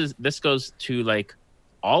 and this goes to like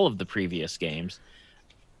all of the previous games,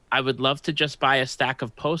 I would love to just buy a stack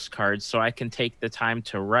of postcards so I can take the time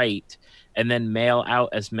to write and then mail out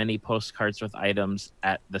as many postcards with items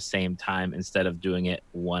at the same time instead of doing it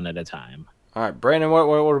one at a time. All right, Brandon,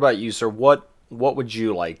 what about you, sir? What would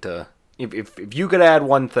you like to, if you could add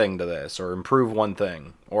one thing to this or improve one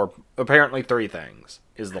thing, or apparently 3 things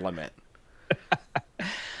is the limit?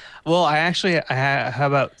 Well, I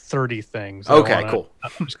have about 30 things. Okay, cool.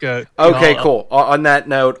 Just go. Okay, cool. On that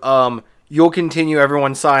note, you'll continue.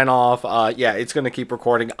 Everyone sign off. Yeah, it's going to keep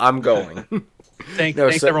recording. I'm going. Thanks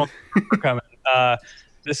everyone for coming.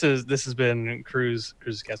 This has been Cruz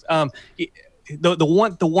Cast. The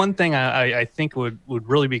one thing I think would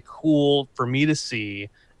really be cool for me to see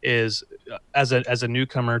is as a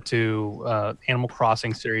newcomer to Animal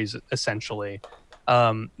Crossing series, essentially.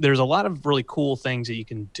 There's a lot of really cool things that you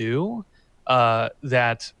can do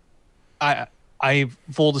that I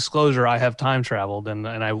full disclosure, I have time traveled and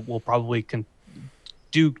I will probably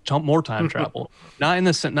do more time travel, not in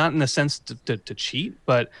the sense to cheat,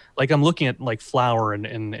 but like I'm looking at like flower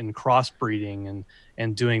and crossbreeding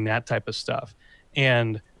and doing that type of stuff.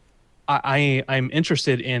 And I'm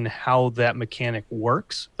interested in how that mechanic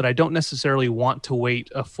works, but I don't necessarily want to wait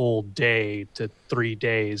a full day to 3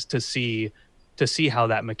 days to see how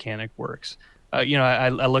that mechanic works. I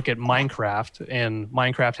look at Minecraft, and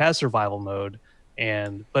Minecraft has survival mode,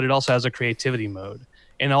 but it also has a creativity mode.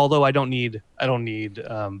 And although I don't need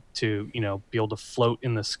to be able to float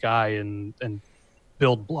in the sky and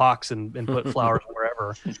build blocks and put flowers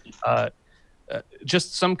wherever,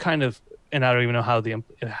 just some kind of, and I don't even know how the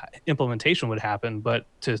implementation would happen, but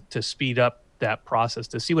to speed up that process,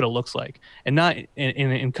 to see what it looks like, and not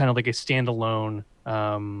in kind of like a standalone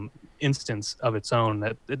instance of its own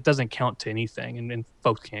that it doesn't count to anything, and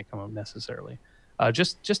folks can't come up necessarily.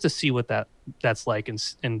 Just to see what that's like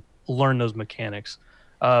and learn those mechanics.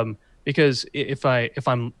 Because if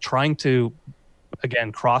I'm trying to,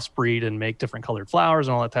 again, crossbreed and make different colored flowers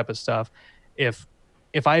and all that type of stuff, if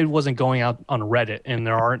I wasn't going out on Reddit and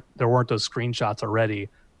there weren't those screenshots already,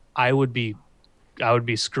 I would be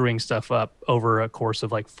screwing stuff up over a course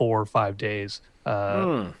of like 4 or 5 days.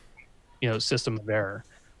 System of error.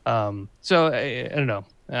 So I don't know.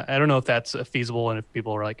 I don't know if that's feasible, and if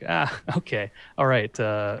people are like, okay, all right,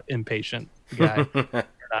 impatient guy, or not.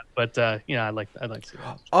 But I'd like to see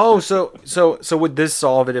that. Oh, so would this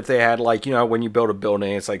solve it if they had like when you build a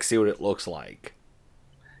building, it's like see what it looks like.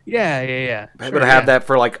 Yeah. But have that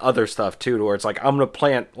for like other stuff too, where it's like I want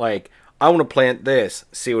to plant this,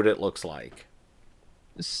 see what it looks like.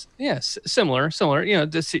 Yeah, similar.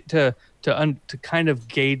 To kind of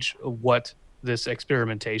gauge what this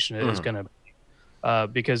experimentation is going to be,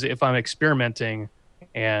 because if I'm experimenting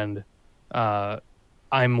and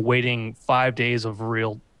I'm waiting 5 days of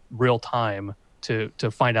real time to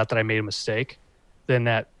find out that I made a mistake, then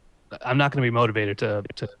that I'm not going to be motivated to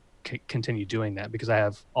continue doing that, because I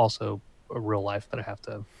have also a real life that I have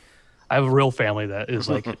a real family that is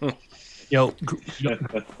like,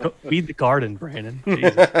 feed the garden, Brandon.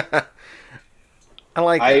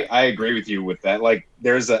 I agree with you with that. Like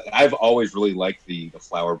I've always really liked the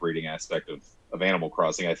flower breeding aspect of Animal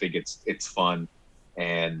Crossing. I think it's fun,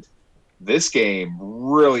 and this game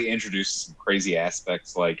really introduces some crazy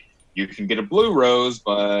aspects. Like you can get a blue rose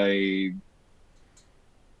by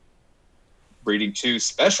breeding 2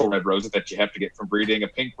 special red roses that you have to get from breeding a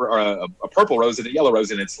pink or a purple rose and a yellow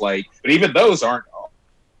rose, and it's like, but even those aren't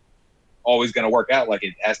always going to work out. Like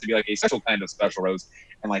it has to be like a special kind of special rose,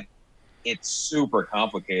 and like it's super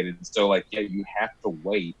complicated. So like you have to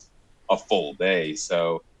wait a full day.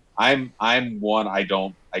 So I'm one, I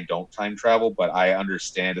don't time travel, but I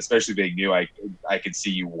understand, especially being new, I could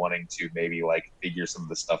see you wanting to maybe like figure some of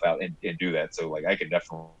the stuff out and do that. So like I could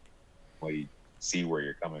definitely see where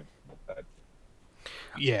you're coming with that.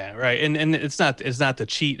 Yeah, right. And it's not to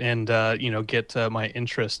cheat and get my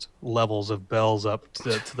interest levels of bells up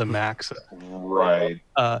to the max. Right.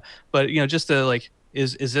 But just to like,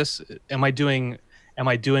 is this, am I doing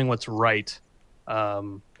what's right?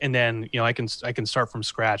 And then I can start from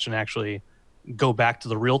scratch and actually go back to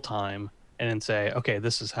the real time and then say, okay,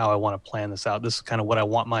 this is how I want to plan this out. This is kind of what I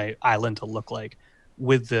want my island to look like,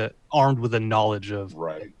 armed with the knowledge of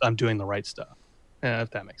I'm doing the right stuff.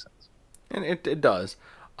 If that makes sense. And it does.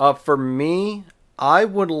 For me, I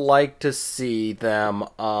would like to see them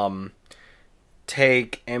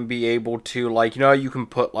take and be able to, like, you can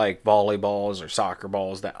put like volleyballs or soccer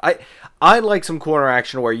balls. That I like some cool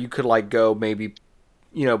interaction where you could like go maybe,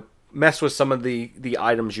 mess with some of the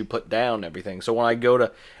items you put down and everything. So when I go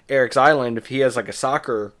to Eric's Island, if he has like a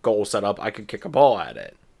soccer goal set up, I could kick a ball at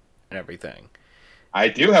it and everything. I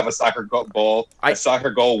do have a soccer goal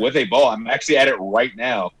with a ball. I'm actually at it right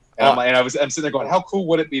now. And I'm sitting there going, how cool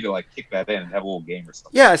would it be to like kick that in and have a little game or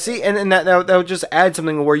something? Yeah, see, and that would just add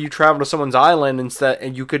something where you travel to someone's island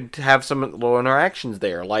and you could have some little interactions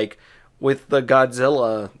there. Like with the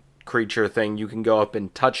Godzilla creature thing, you can go up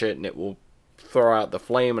and touch it and it will throw out the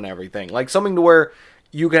flame and everything. Like something to where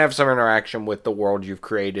you can have some interaction with the world you've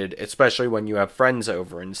created, especially when you have friends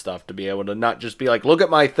over and stuff, to be able to not just be like, look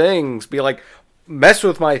at my things, be like, mess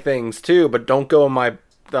with my things too, but don't go in my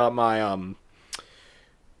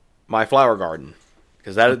flower garden,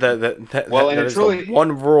 because that is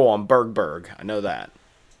one rule on Bergberg. I know that.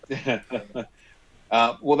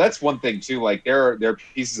 Well, that's one thing too. Like there are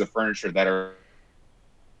pieces of furniture that are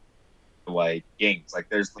like games. Like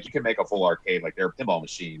you can make a full arcade. Like there are pinball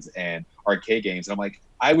machines and arcade games. And I'm like,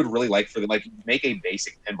 I would really like for them like make a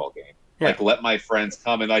basic pinball game. Yeah. Like let my friends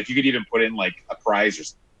come and like you could even put in like a prize or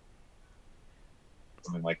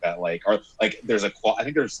something like that. Like or like there's I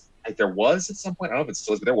think there's. Like there was at some point, I don't know if it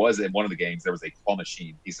still is, but there was in one of the games, there was a claw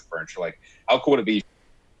machine piece of furniture. Like, how cool would it be if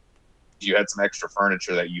you had some extra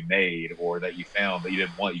furniture that you made or that you found that you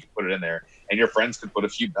didn't want, you could put it in there, and your friends could put a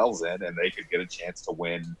few bells in, and they could get a chance to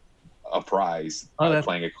win a prize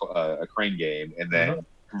playing a crane game. And then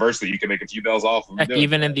conversely, you can make a few bells off of them.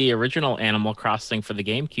 Even in the original Animal Crossing for the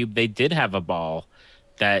GameCube, they did have a ball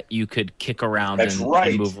that you could kick around and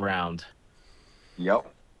move around. Yep.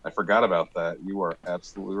 I forgot about that. You are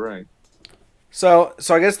absolutely right. So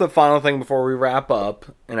I guess the final thing before we wrap up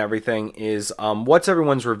and everything is, what's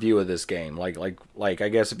everyone's review of this game? Like I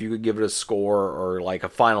guess if you could give it a score or like a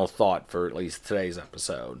final thought for at least today's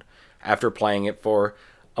episode after playing it for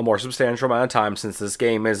a more substantial amount of time, since this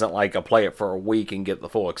game isn't like a play it for a week and get the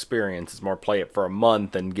full experience. It's more play it for a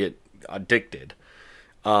month and get addicted.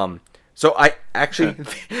 So I actually,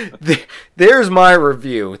 there's my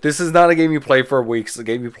review. This is not a game you play for a week. It's a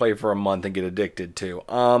game you play for a month and get addicted to.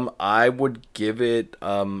 I would give it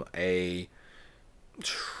I'd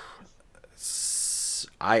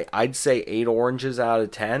say 8 oranges out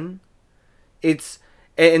of 10.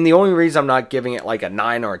 And the only reason I'm not giving it like a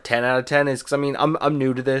 9 or a 10 out of 10 is because I'm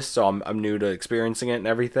new to this, so I'm new to experiencing it and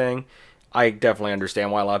everything. I definitely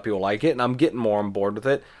understand why a lot of people like it, and I'm getting more on board with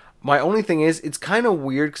it. My only thing is, it's kind of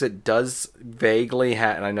weird because it does vaguely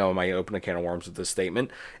have, and I know I might open a can of worms with this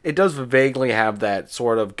statement, it does vaguely have that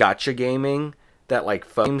sort of gotcha gaming that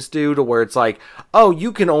like games do, to where it's like, oh,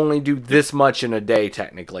 you can only do this much in a day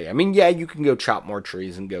technically. I mean, yeah, you can go chop more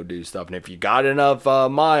trees and go do stuff, and if you got enough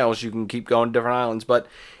miles, you can keep going to different islands, but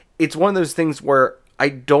it's one of those things where I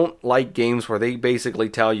don't like games where they basically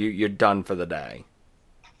tell you you're done for the day.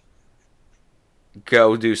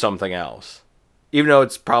 Go do something else. Even though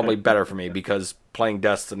it's probably better for me, because playing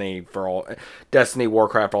Destiny,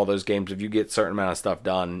 Warcraft, all those games, if you get a certain amount of stuff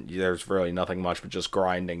done, there's really nothing much but just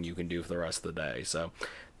grinding you can do for the rest of the day. So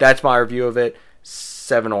that's my review of it.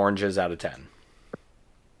 7 oranges out of 10.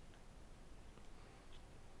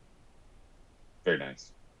 Very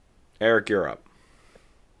nice. Eric, you're up.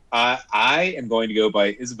 I am going to go by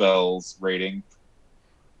Isabel's rating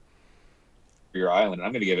for your island.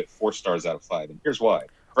 I'm going to give it 4 stars out of 5, and here's why.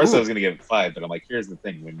 First, I was going to give it 5, but I'm like, here's the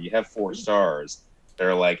thing. When you have 4 stars,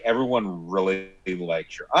 they're like, everyone really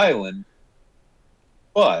likes your island,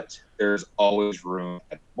 but there's always room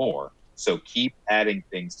to add more. So keep adding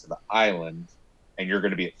things to the island, and you're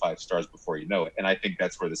going to be at 5 stars before you know it. And I think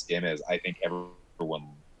that's where this game is. I think everyone,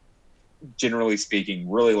 generally speaking,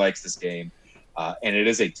 really likes this game, and it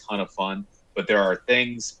is a ton of fun. But there are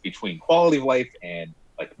things between quality of life and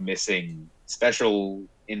like missing special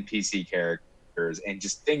NPC characters and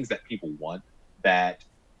just things that people want that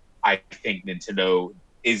I think Nintendo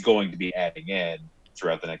is going to be adding in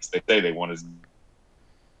throughout the next day. They want to,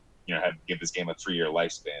 have to give this game a 3-year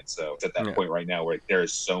lifespan. So it's at that point right now where there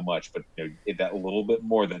is so much, but that little bit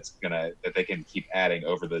more that they can keep adding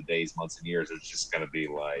over the days, months, and years. It's just gonna be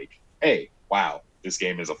like, hey, wow, this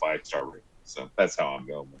game is a 5-star rating. So that's how I'm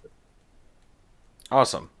going with it.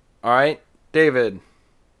 Awesome. All right, David.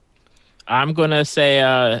 I'm going to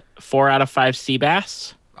say 4 out of 5 sea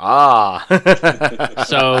bass.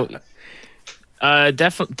 So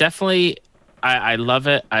definitely, I love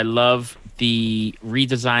it. I love the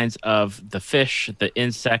redesigns of the fish, the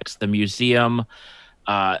insects, the museum.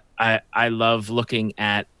 I love looking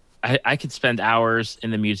at, I could spend hours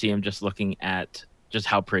in the museum just looking at just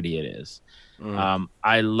how pretty it is.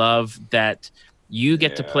 I love that you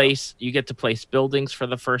get to place buildings for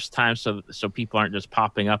the first time, so people aren't just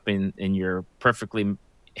popping up in your perfectly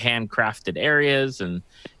handcrafted areas and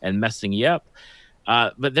messing you up.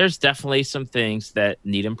 But there's definitely some things that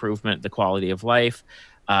need improvement, the quality of life.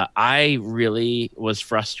 I really was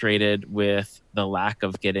frustrated with the lack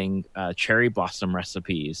of getting cherry blossom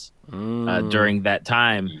recipes during that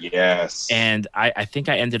time. Yes. And I think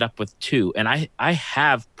I ended up with 2. And I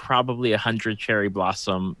have probably 100 cherry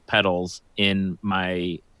blossom petals in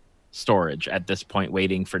my storage at this point,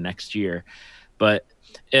 waiting for next year. But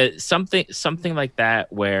something like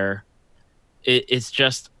that where it's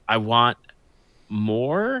just, I want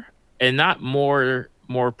more, and not more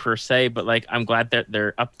per se, but like, I'm glad that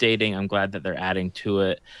they're updating. I'm glad that they're adding to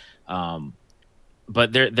it.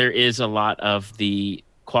 But there is a lot of the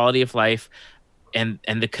quality of life and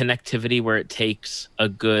the connectivity where it takes a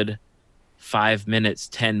good 5 minutes,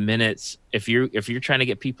 10 minutes. If you're trying to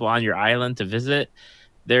get people on your island to visit,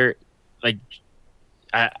 they're like,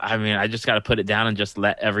 I mean, I just got to put it down and just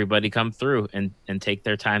let everybody come through and take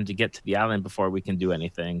their time to get to the island before we can do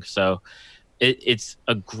anything. So it's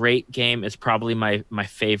a great game. It's probably my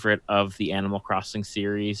favorite of the Animal Crossing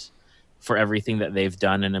series for everything that they've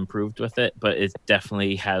done and improved with it, but it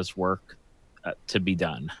definitely has work to be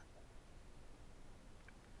done.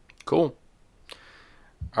 Cool.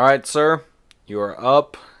 All right, sir, you are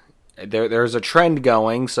up. There's a trend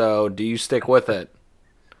going, so do you stick with it?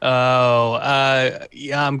 Yeah,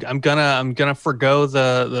 I'm gonna forgo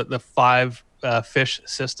the 5 fish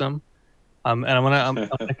system. And I'm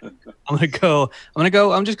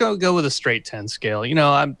just gonna go with a straight 10 scale.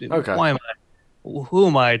 Okay. Who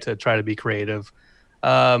am I to try to be creative?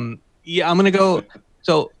 I'm gonna go.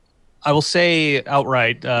 So I will say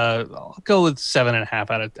outright, I'll go with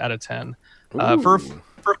 7.5 out of 10.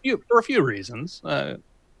 For a few reasons.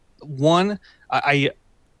 One,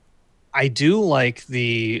 I do like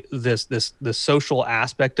the social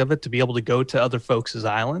aspect of it, to be able to go to other folks'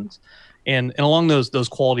 islands. And along those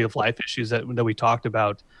quality of life issues that we talked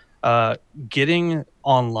about, getting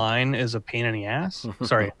online is a pain in the ass.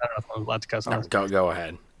 Sorry, I don't know if I'm allowed to cuss on this. Go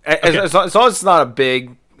ahead. Okay. As long as it's not a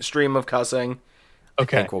big stream of cussing,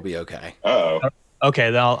 okay. I think we'll be okay. Uh-oh.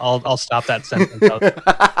 Okay, then I'll stop that sentence.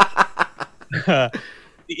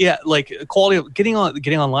 Yeah, like quality of getting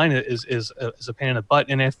online is a pain in the butt,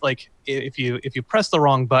 and if you press the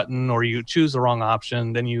wrong button or you choose the wrong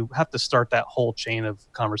option, then you have to start that whole chain of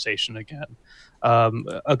conversation again.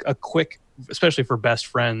 A quick, especially for best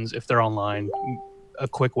friends, if they're online, a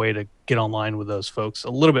quick way to get online with those folks a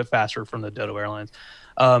little bit faster from the Dodo Airlines.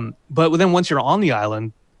 But then once you're on the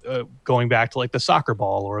island, going back to like the soccer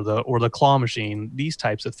ball or the claw machine, these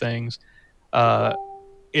types of things,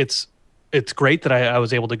 it's great that I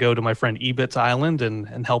was able to go to my friend Ebit's island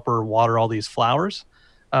and help her water all these flowers.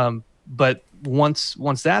 But once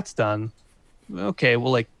that's done, okay,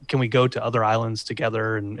 well, like, can we go to other islands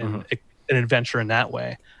together and an adventure in that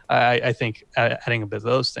way? I think adding a bit of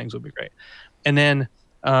those things would be great. And then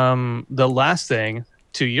the last thing,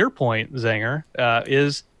 to your point, Zanger,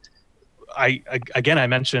 is I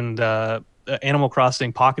mentioned Animal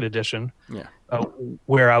Crossing Pocket Edition. Yeah.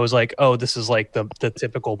 Where I was like, oh, this is like the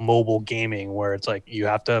typical mobile gaming where it's like you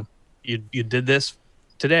did this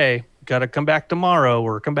today, got to come back tomorrow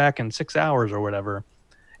or come back in 6 hours or whatever.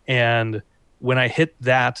 And when I hit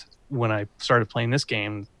that, when I started playing this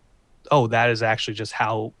game, oh, that is actually just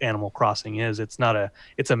how Animal Crossing is. It's a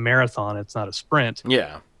marathon. It's not a sprint.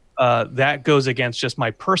 Yeah. That goes against just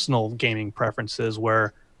my personal gaming preferences,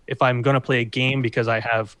 where if I'm going to play a game because I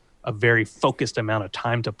have a very focused amount of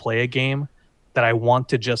time to play a game, that I want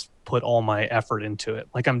to just put all my effort into it,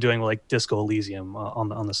 like I'm doing like Disco Elysium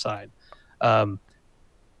on the side.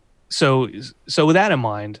 So with that in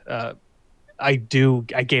mind, I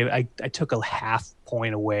took a half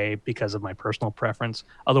point away because of my personal preference.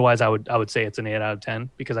 Otherwise, I would say it's an 8 out of 10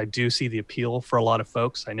 because I do see the appeal for a lot of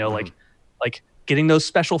folks. I know like getting those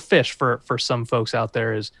special fish for some folks out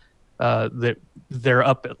there is that they're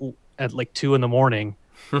up at like 2 a.m.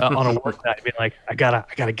 on a work night, being like, I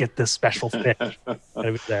gotta get this special fish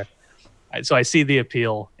over there. So I see the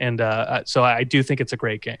appeal, and so I do think it's a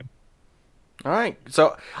great game. All right,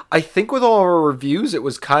 so I think with all of our reviews, it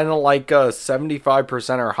was kind of like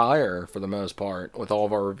 75% or higher for the most part with all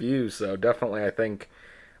of our reviews. So definitely, I think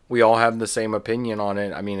we all have the same opinion on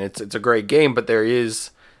it. I mean, it's a great game, but there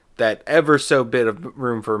is that ever so bit of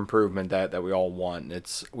room for improvement that we all want.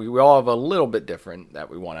 We all have a little bit different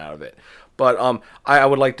that we want out of it. But I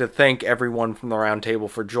would like to thank everyone from the round table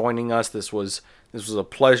for joining us. This was a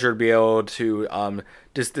pleasure to be able to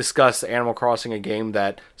just discuss Animal Crossing, a game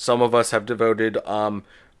that some of us have devoted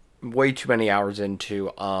way too many hours into,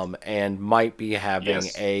 and might be having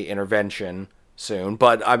a intervention soon.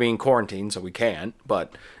 But I mean, quarantine, so we can't.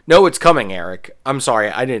 But no, it's coming, Eric. I'm sorry,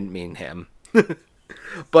 I didn't mean him.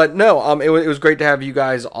 But no, it was great to have you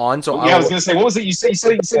guys on. So I was gonna say, what was it you said?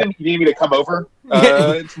 You said you needed me to come over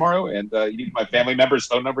tomorrow, and you need my family members'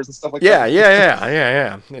 phone numbers and stuff like that.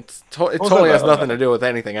 Yeah. It totally has nothing to do with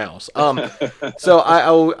anything else. So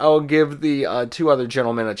I'll give the two other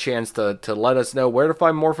gentlemen a chance to let us know where to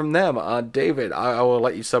find more from them. David, I will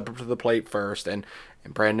let you step up to the plate first, and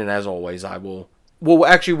Brandon, as always, I will. Well,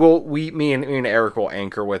 actually, me and Eric will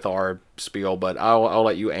anchor with our spiel, but I'll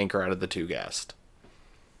let you anchor out of the two guests.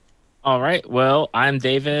 All right. Well, I'm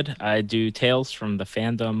David. I do Tales from the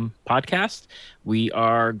Fandom podcast. We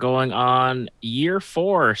are going on year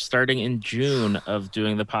 4, starting in June, of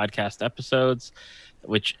doing the podcast episodes,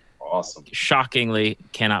 which awesome. Shockingly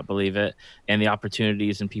cannot believe it. And the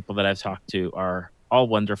opportunities and people that I've talked to are all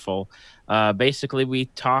wonderful. Basically, I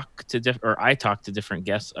talk to different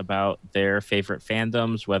guests about their favorite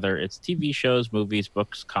fandoms, whether it's TV shows, movies,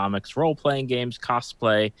 books, comics, role-playing games,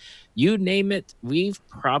 cosplay, you name it. We've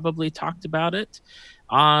probably talked about it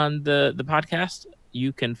on the podcast.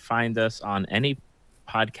 You can find us on any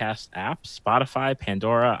podcast app, Spotify,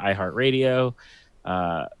 Pandora, iHeartRadio,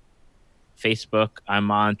 Facebook. I'm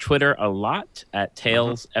on Twitter a lot at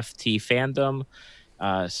TalesFTFandom.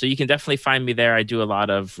 So you can definitely find me there. I do a lot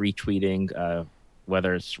of retweeting,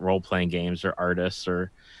 whether it's role-playing games or artists or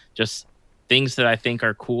just things that I think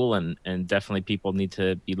are cool and definitely people need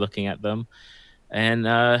to be looking at them. And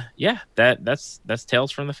that's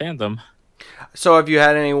Tales from the Fandom. So have you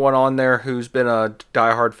had anyone on there who's been a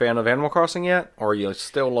diehard fan of Animal Crossing yet? Or are you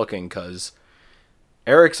still looking? Because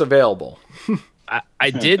Eric's available. I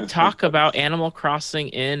did talk about Animal Crossing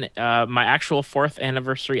in my actual 4th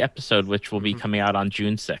anniversary episode, which will be coming out on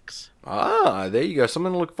June 6th. Ah, there you go.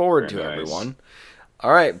 Something to look forward to, everyone.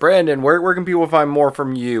 All right, Brandon, where can people find more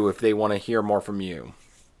from you if they want to hear more from you?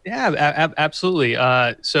 Yeah, absolutely.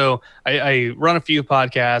 So I run a few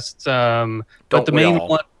podcasts, but the main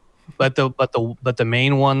one, but the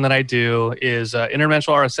main one that I do is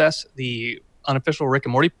Interdimensional RSS, the unofficial Rick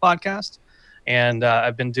and Morty podcast, and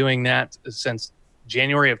I've been doing that since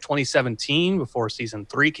January of 2017, before season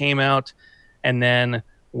 3 came out, and then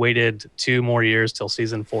waited 2 more years till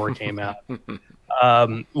season 4 came out.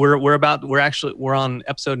 We're on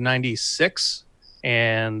episode 96,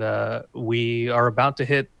 and we are about to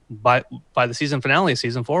hit by the season finale of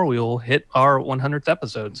season 4. We will hit our 100th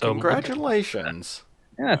episode. So congratulations!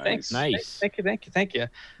 Yeah, thanks. Nice. Thank you.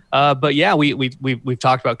 But yeah, we've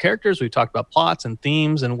talked about characters, we've talked about plots and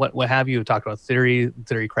themes and what have you. We've talked about theory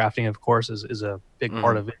crafting, of course, is a big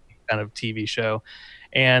part of any kind of TV show.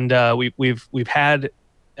 And we've had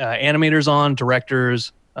animators on,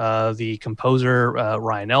 directors, the composer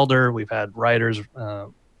Ryan Elder. We've had writers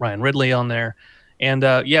Ryan Ridley on there, and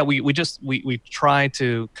we try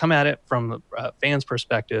to come at it from a fan's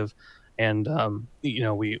perspective, and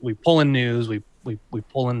we pull in news, we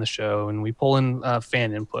pull in the show, and we pull in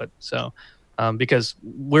fan input. So because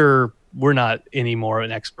we're not any more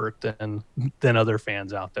an expert than other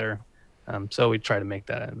fans out there, so we try to make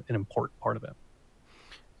that an important part of it.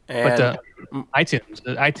 And but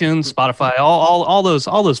iTunes, Spotify, all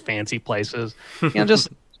those fancy places, just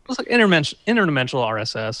like interdimensional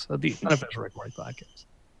RSS, the Unofficial Recording Podcast.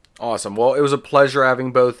 Awesome. Well, it was a pleasure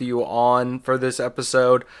having both of you on for this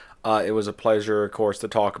episode. It was a pleasure, of course, to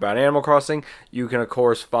talk about Animal Crossing. You can, of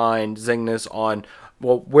course, find Zingness on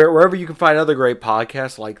wherever you can find other great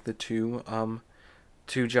podcasts, like the two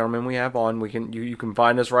gentlemen we have on. You can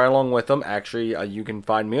find us right along with them. Actually, you can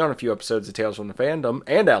find me on a few episodes of Tales from the Fandom,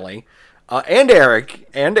 and Ellie, and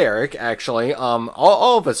Eric. Actually,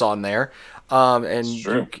 all of us on there. And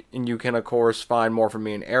you can, of course, find more from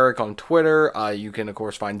me and Eric on Twitter. You can, of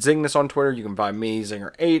course, find Zingness on Twitter. You can find me,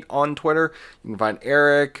 Zinger8, on Twitter. You can find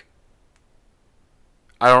Eric.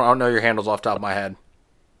 I don't know your handles off the top of my head.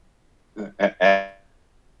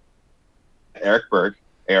 Eric Berg,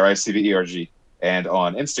 ARICBERG. And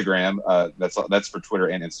on Instagram, that's for Twitter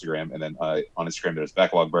and Instagram. And then on Instagram, there's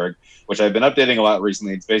Backlogberg, which I've been updating a lot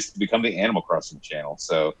recently. It's basically become the Animal Crossing channel.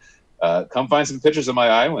 So come find some pictures of my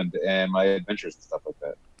island and my adventures and stuff like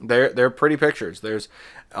that. They're pretty pictures. There's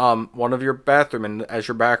one of your bathroom as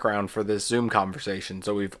your background for this Zoom conversation.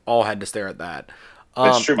 So we've all had to stare at that.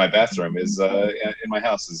 That's true. My bathroom is in my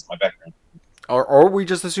house is my background. Or we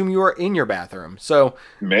just assume you are in your bathroom. So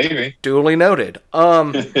maybe. Duly noted.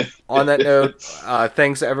 On that note,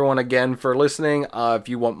 thanks everyone again for listening. If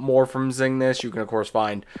you want more from Zingness, you can of course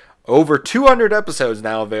find over 200 episodes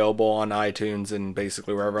now available on iTunes and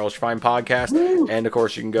basically wherever else you find podcasts. Woo! And of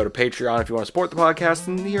course you can go to Patreon if you want to support the podcast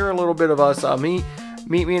and hear a little bit of us.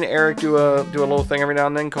 Me and Eric do a little thing every now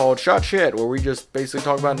and then called Shot Shit, where we just basically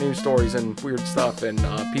talk about news stories and weird stuff and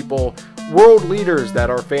world leaders that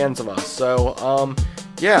are fans of us. So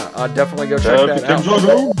definitely go check that out.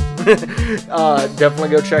 Definitely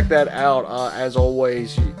go check that out. As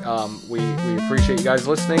always, we appreciate you guys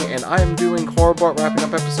listening, and I am doing horrible at wrapping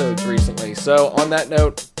up episodes recently. So on that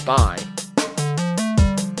note, bye.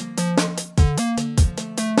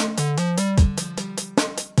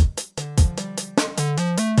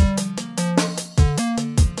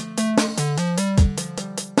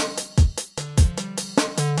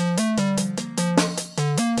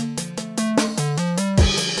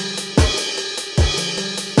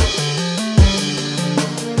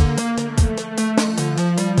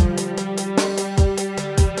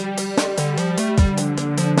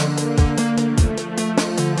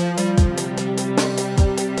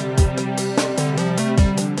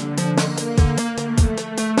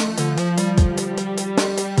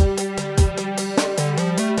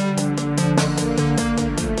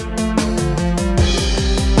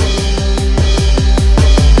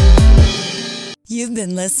 You've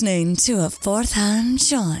been listening to a Fourth Hand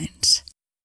Joint.